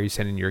great, why are you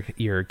sending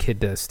your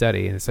kid to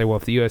study? And they say, well,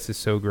 if the U.S. is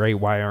so great,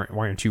 why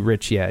aren't you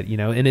rich yet?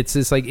 And it's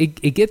just like,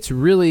 it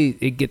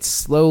gets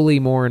slowly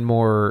more and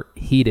more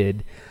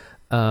heated.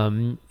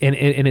 And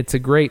it's a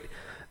great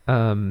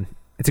scene.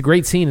 It's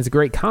a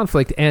great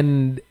conflict.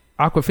 And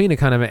Awkwafina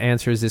kind of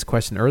answers this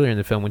question earlier in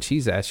the film when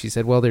she's asked. She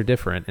said, well, they're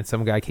different. And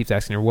some guy keeps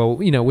asking her, well,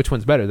 which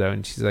one's better, though?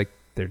 And she's like,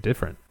 they're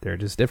different. They're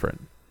just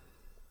different.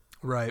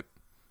 Right.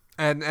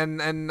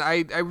 And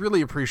I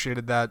really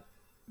appreciated that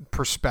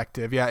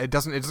perspective. Yeah, it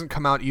doesn't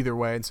come out either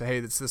way and say, hey,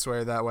 it's this way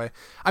or that way.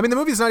 I mean, the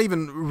movie's not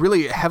even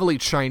really heavily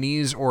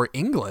Chinese or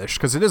English,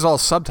 because it is all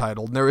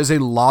subtitled, and there is a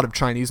lot of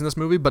Chinese in this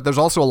movie, but there's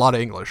also a lot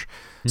of English.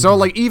 Mm-hmm. So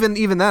like even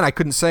then, I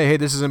couldn't say, hey,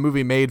 this is a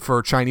movie made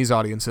for Chinese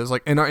audiences.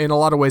 Like in a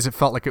lot of ways, it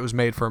felt like it was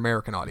made for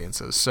American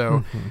audiences.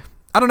 So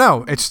I don't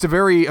know. It's just a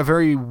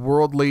very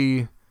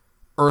worldly,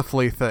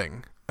 earthly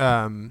thing.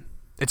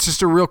 It's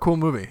just a real cool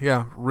movie.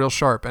 Yeah, real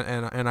sharp,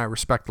 and I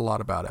respect a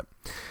lot about it.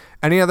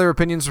 Any other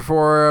opinions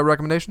before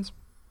recommendations?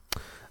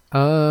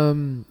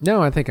 No,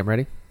 I think I'm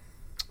ready.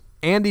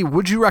 Andy,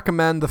 would you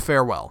recommend The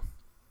Farewell?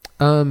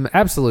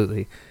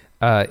 Absolutely.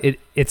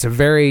 It's a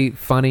very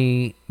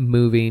funny,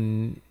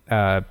 moving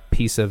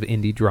piece of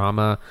indie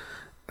drama.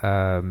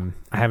 I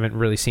haven't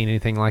really seen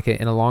anything like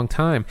it in a long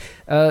time.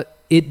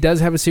 It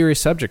does have a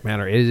serious subject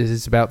matter. It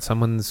is about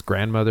someone's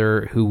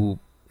grandmother who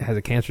has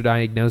a cancer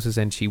diagnosis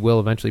and she will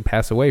eventually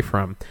pass away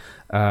from.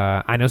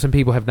 I know some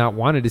people have not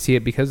wanted to see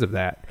it because of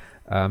that.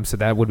 So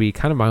that would be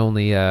kind of my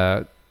only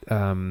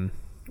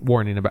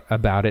warning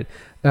about it.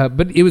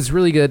 But it was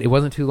really good. It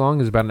wasn't too long.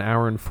 It was about an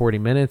hour and 40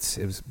 minutes.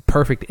 It was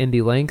perfect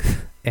indie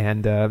length.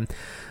 And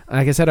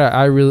like I said,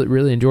 I really,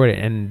 really enjoyed it.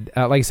 And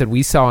like I said,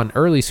 we saw an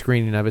early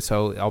screening of it,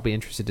 so I'll be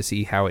interested to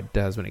see how it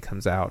does when it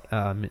comes out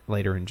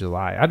later in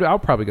July. I'll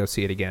probably go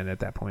see it again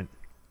at that point.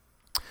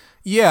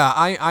 Yeah,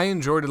 I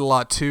enjoyed it a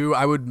lot too.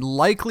 I would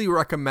likely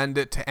recommend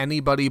it to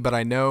anybody, but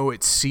I know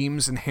it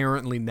seems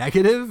inherently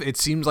negative. It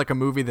seems like a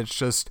movie that's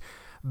just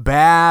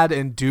bad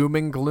and doom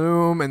and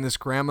gloom, and this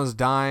grandma's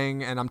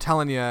dying. And I'm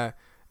telling you,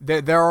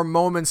 there are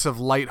moments of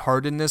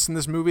lightheartedness in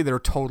this movie that are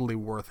totally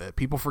worth it.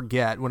 People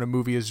forget when a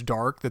movie is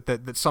dark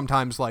that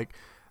sometimes like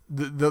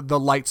the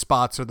light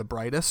spots are the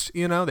brightest,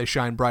 you know, they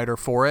shine brighter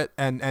for it.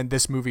 And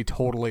this movie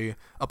totally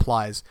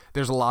applies.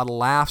 There's a lot of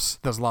laughs.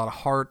 There's a lot of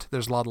heart.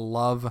 There's a lot of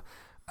love.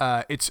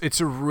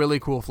 It's a really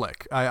cool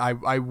flick.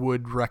 I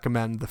would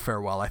recommend The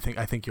Farewell. I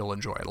think you'll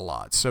enjoy it a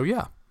lot. So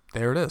yeah,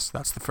 there it is.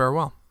 That's The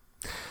Farewell.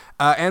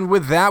 And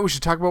with that, we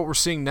should talk about what we're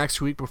seeing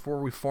next week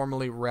before we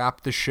formally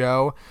wrap the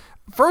show.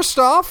 First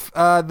off,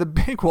 the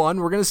big one,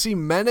 we're going to see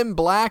Men in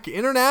Black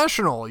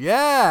International.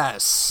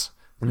 Yes.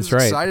 That's I'm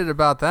right. excited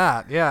about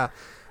that. Yeah.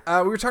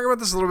 We were talking about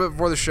this a little bit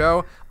before the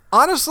show.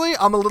 Honestly,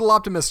 I'm a little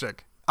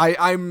optimistic.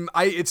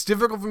 It's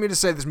difficult for me to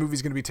say this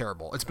movie's going to be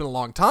terrible. It's been a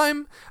long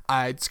time.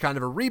 It's kind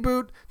of a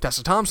reboot.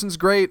 Tessa Thompson's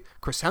great.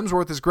 Chris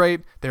Hemsworth is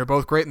great. They're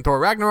both great in Thor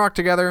Ragnarok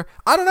together.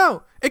 I don't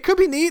know. It could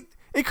be neat.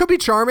 It could be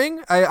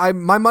charming.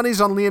 My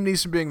money's on Liam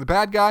Neeson being the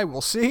bad guy.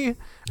 We'll see.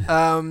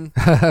 Yeah.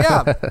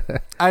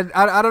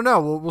 I don't know.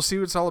 We'll see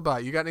what it's all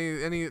about. You got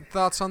any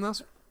thoughts on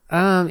this?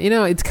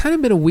 It's kind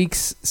of been a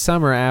week's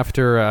summer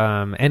after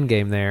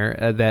Endgame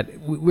there that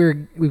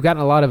we've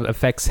gotten a lot of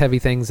effects-heavy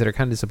things that are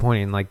kind of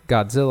disappointing, like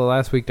Godzilla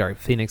last week, Dark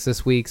Phoenix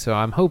this week. So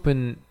I'm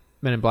hoping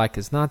Men in Black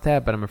is not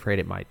that, but I'm afraid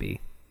it might be.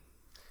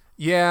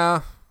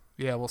 Yeah,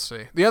 we'll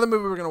see. The other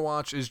movie we're going to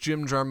watch is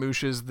Jim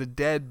Jarmusch's The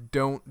Dead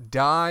Don't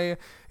Die.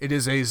 It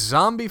is a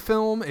zombie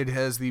film. It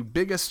has the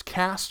biggest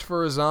cast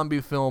for a zombie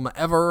film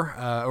ever,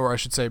 or I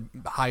should say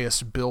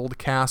highest build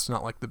cast,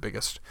 not like the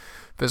biggest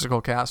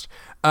physical cast.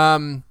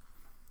 I'm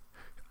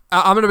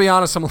going to be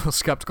honest, I'm a little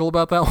skeptical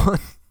about that one.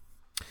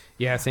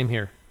 Yeah, same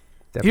here.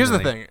 Definitely. Here's the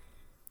thing.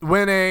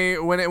 When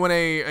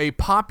a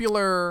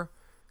popular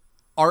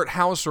art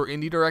house or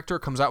indie director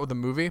comes out with a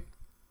movie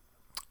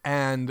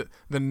and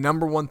the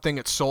number one thing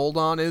it's sold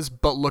on is,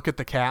 but look at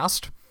the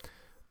cast,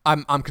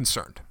 I'm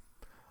concerned.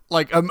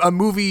 Like a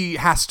movie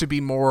has to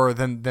be more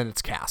than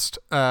its cast.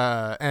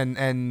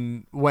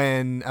 And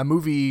when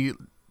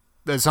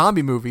a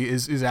zombie movie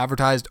is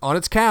advertised on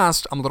its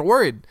cast, I'm a little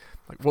worried.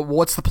 Like,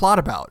 what's the plot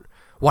about?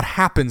 What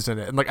happens in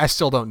it? And I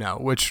still don't know,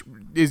 which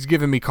is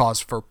giving me cause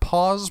for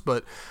pause,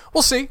 but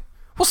we'll see.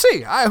 We'll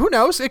see. Who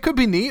knows? It could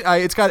be neat.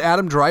 It's got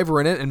Adam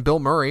Driver in it and Bill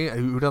Murray,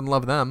 who doesn't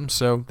love them,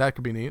 so that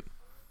could be neat.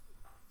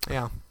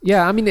 Yeah.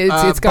 Yeah, I mean,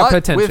 it's got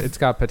potential. It's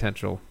got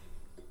potential.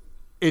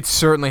 It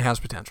certainly has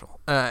potential.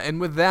 And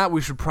with that, we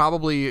should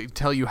probably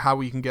tell you how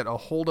we can get a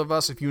hold of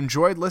us. If you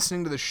enjoyed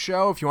listening to the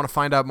show, if you want to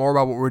find out more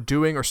about what we're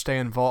doing or stay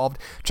involved,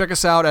 check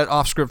us out at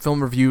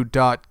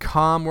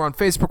offscriptfilmreview.com. We're on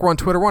Facebook, we're on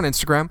Twitter, we're on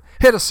Instagram.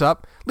 Hit us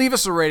up. Leave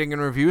us a rating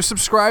and review.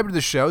 Subscribe to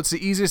the show. It's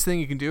the easiest thing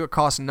you can do. It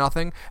costs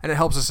nothing, and it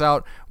helps us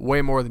out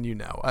way more than you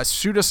know.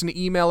 Shoot us an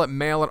email at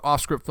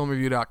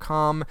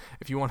mail@offscriptfilmreview.com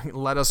if you want to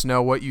let us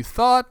know what you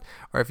thought,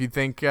 or if you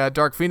think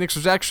Dark Phoenix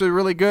was actually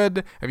really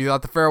good, if you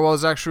thought The Farewell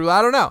was actually,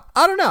 I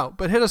don't know,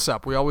 but hit us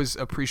up. We always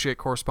appreciate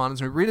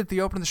correspondence. We read it at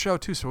the open of the show,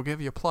 too, so we'll give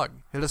you a plug.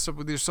 Hit us up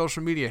with your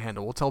social media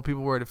handle. We'll tell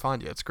people where to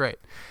find you. It's great.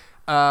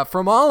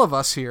 From all of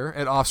us here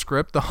at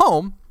Offscript, the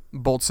home,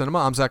 Bold Cinema,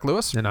 I'm Zach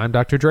Lewis. And I'm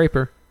Dr.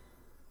 Draper.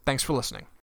 Thanks for listening.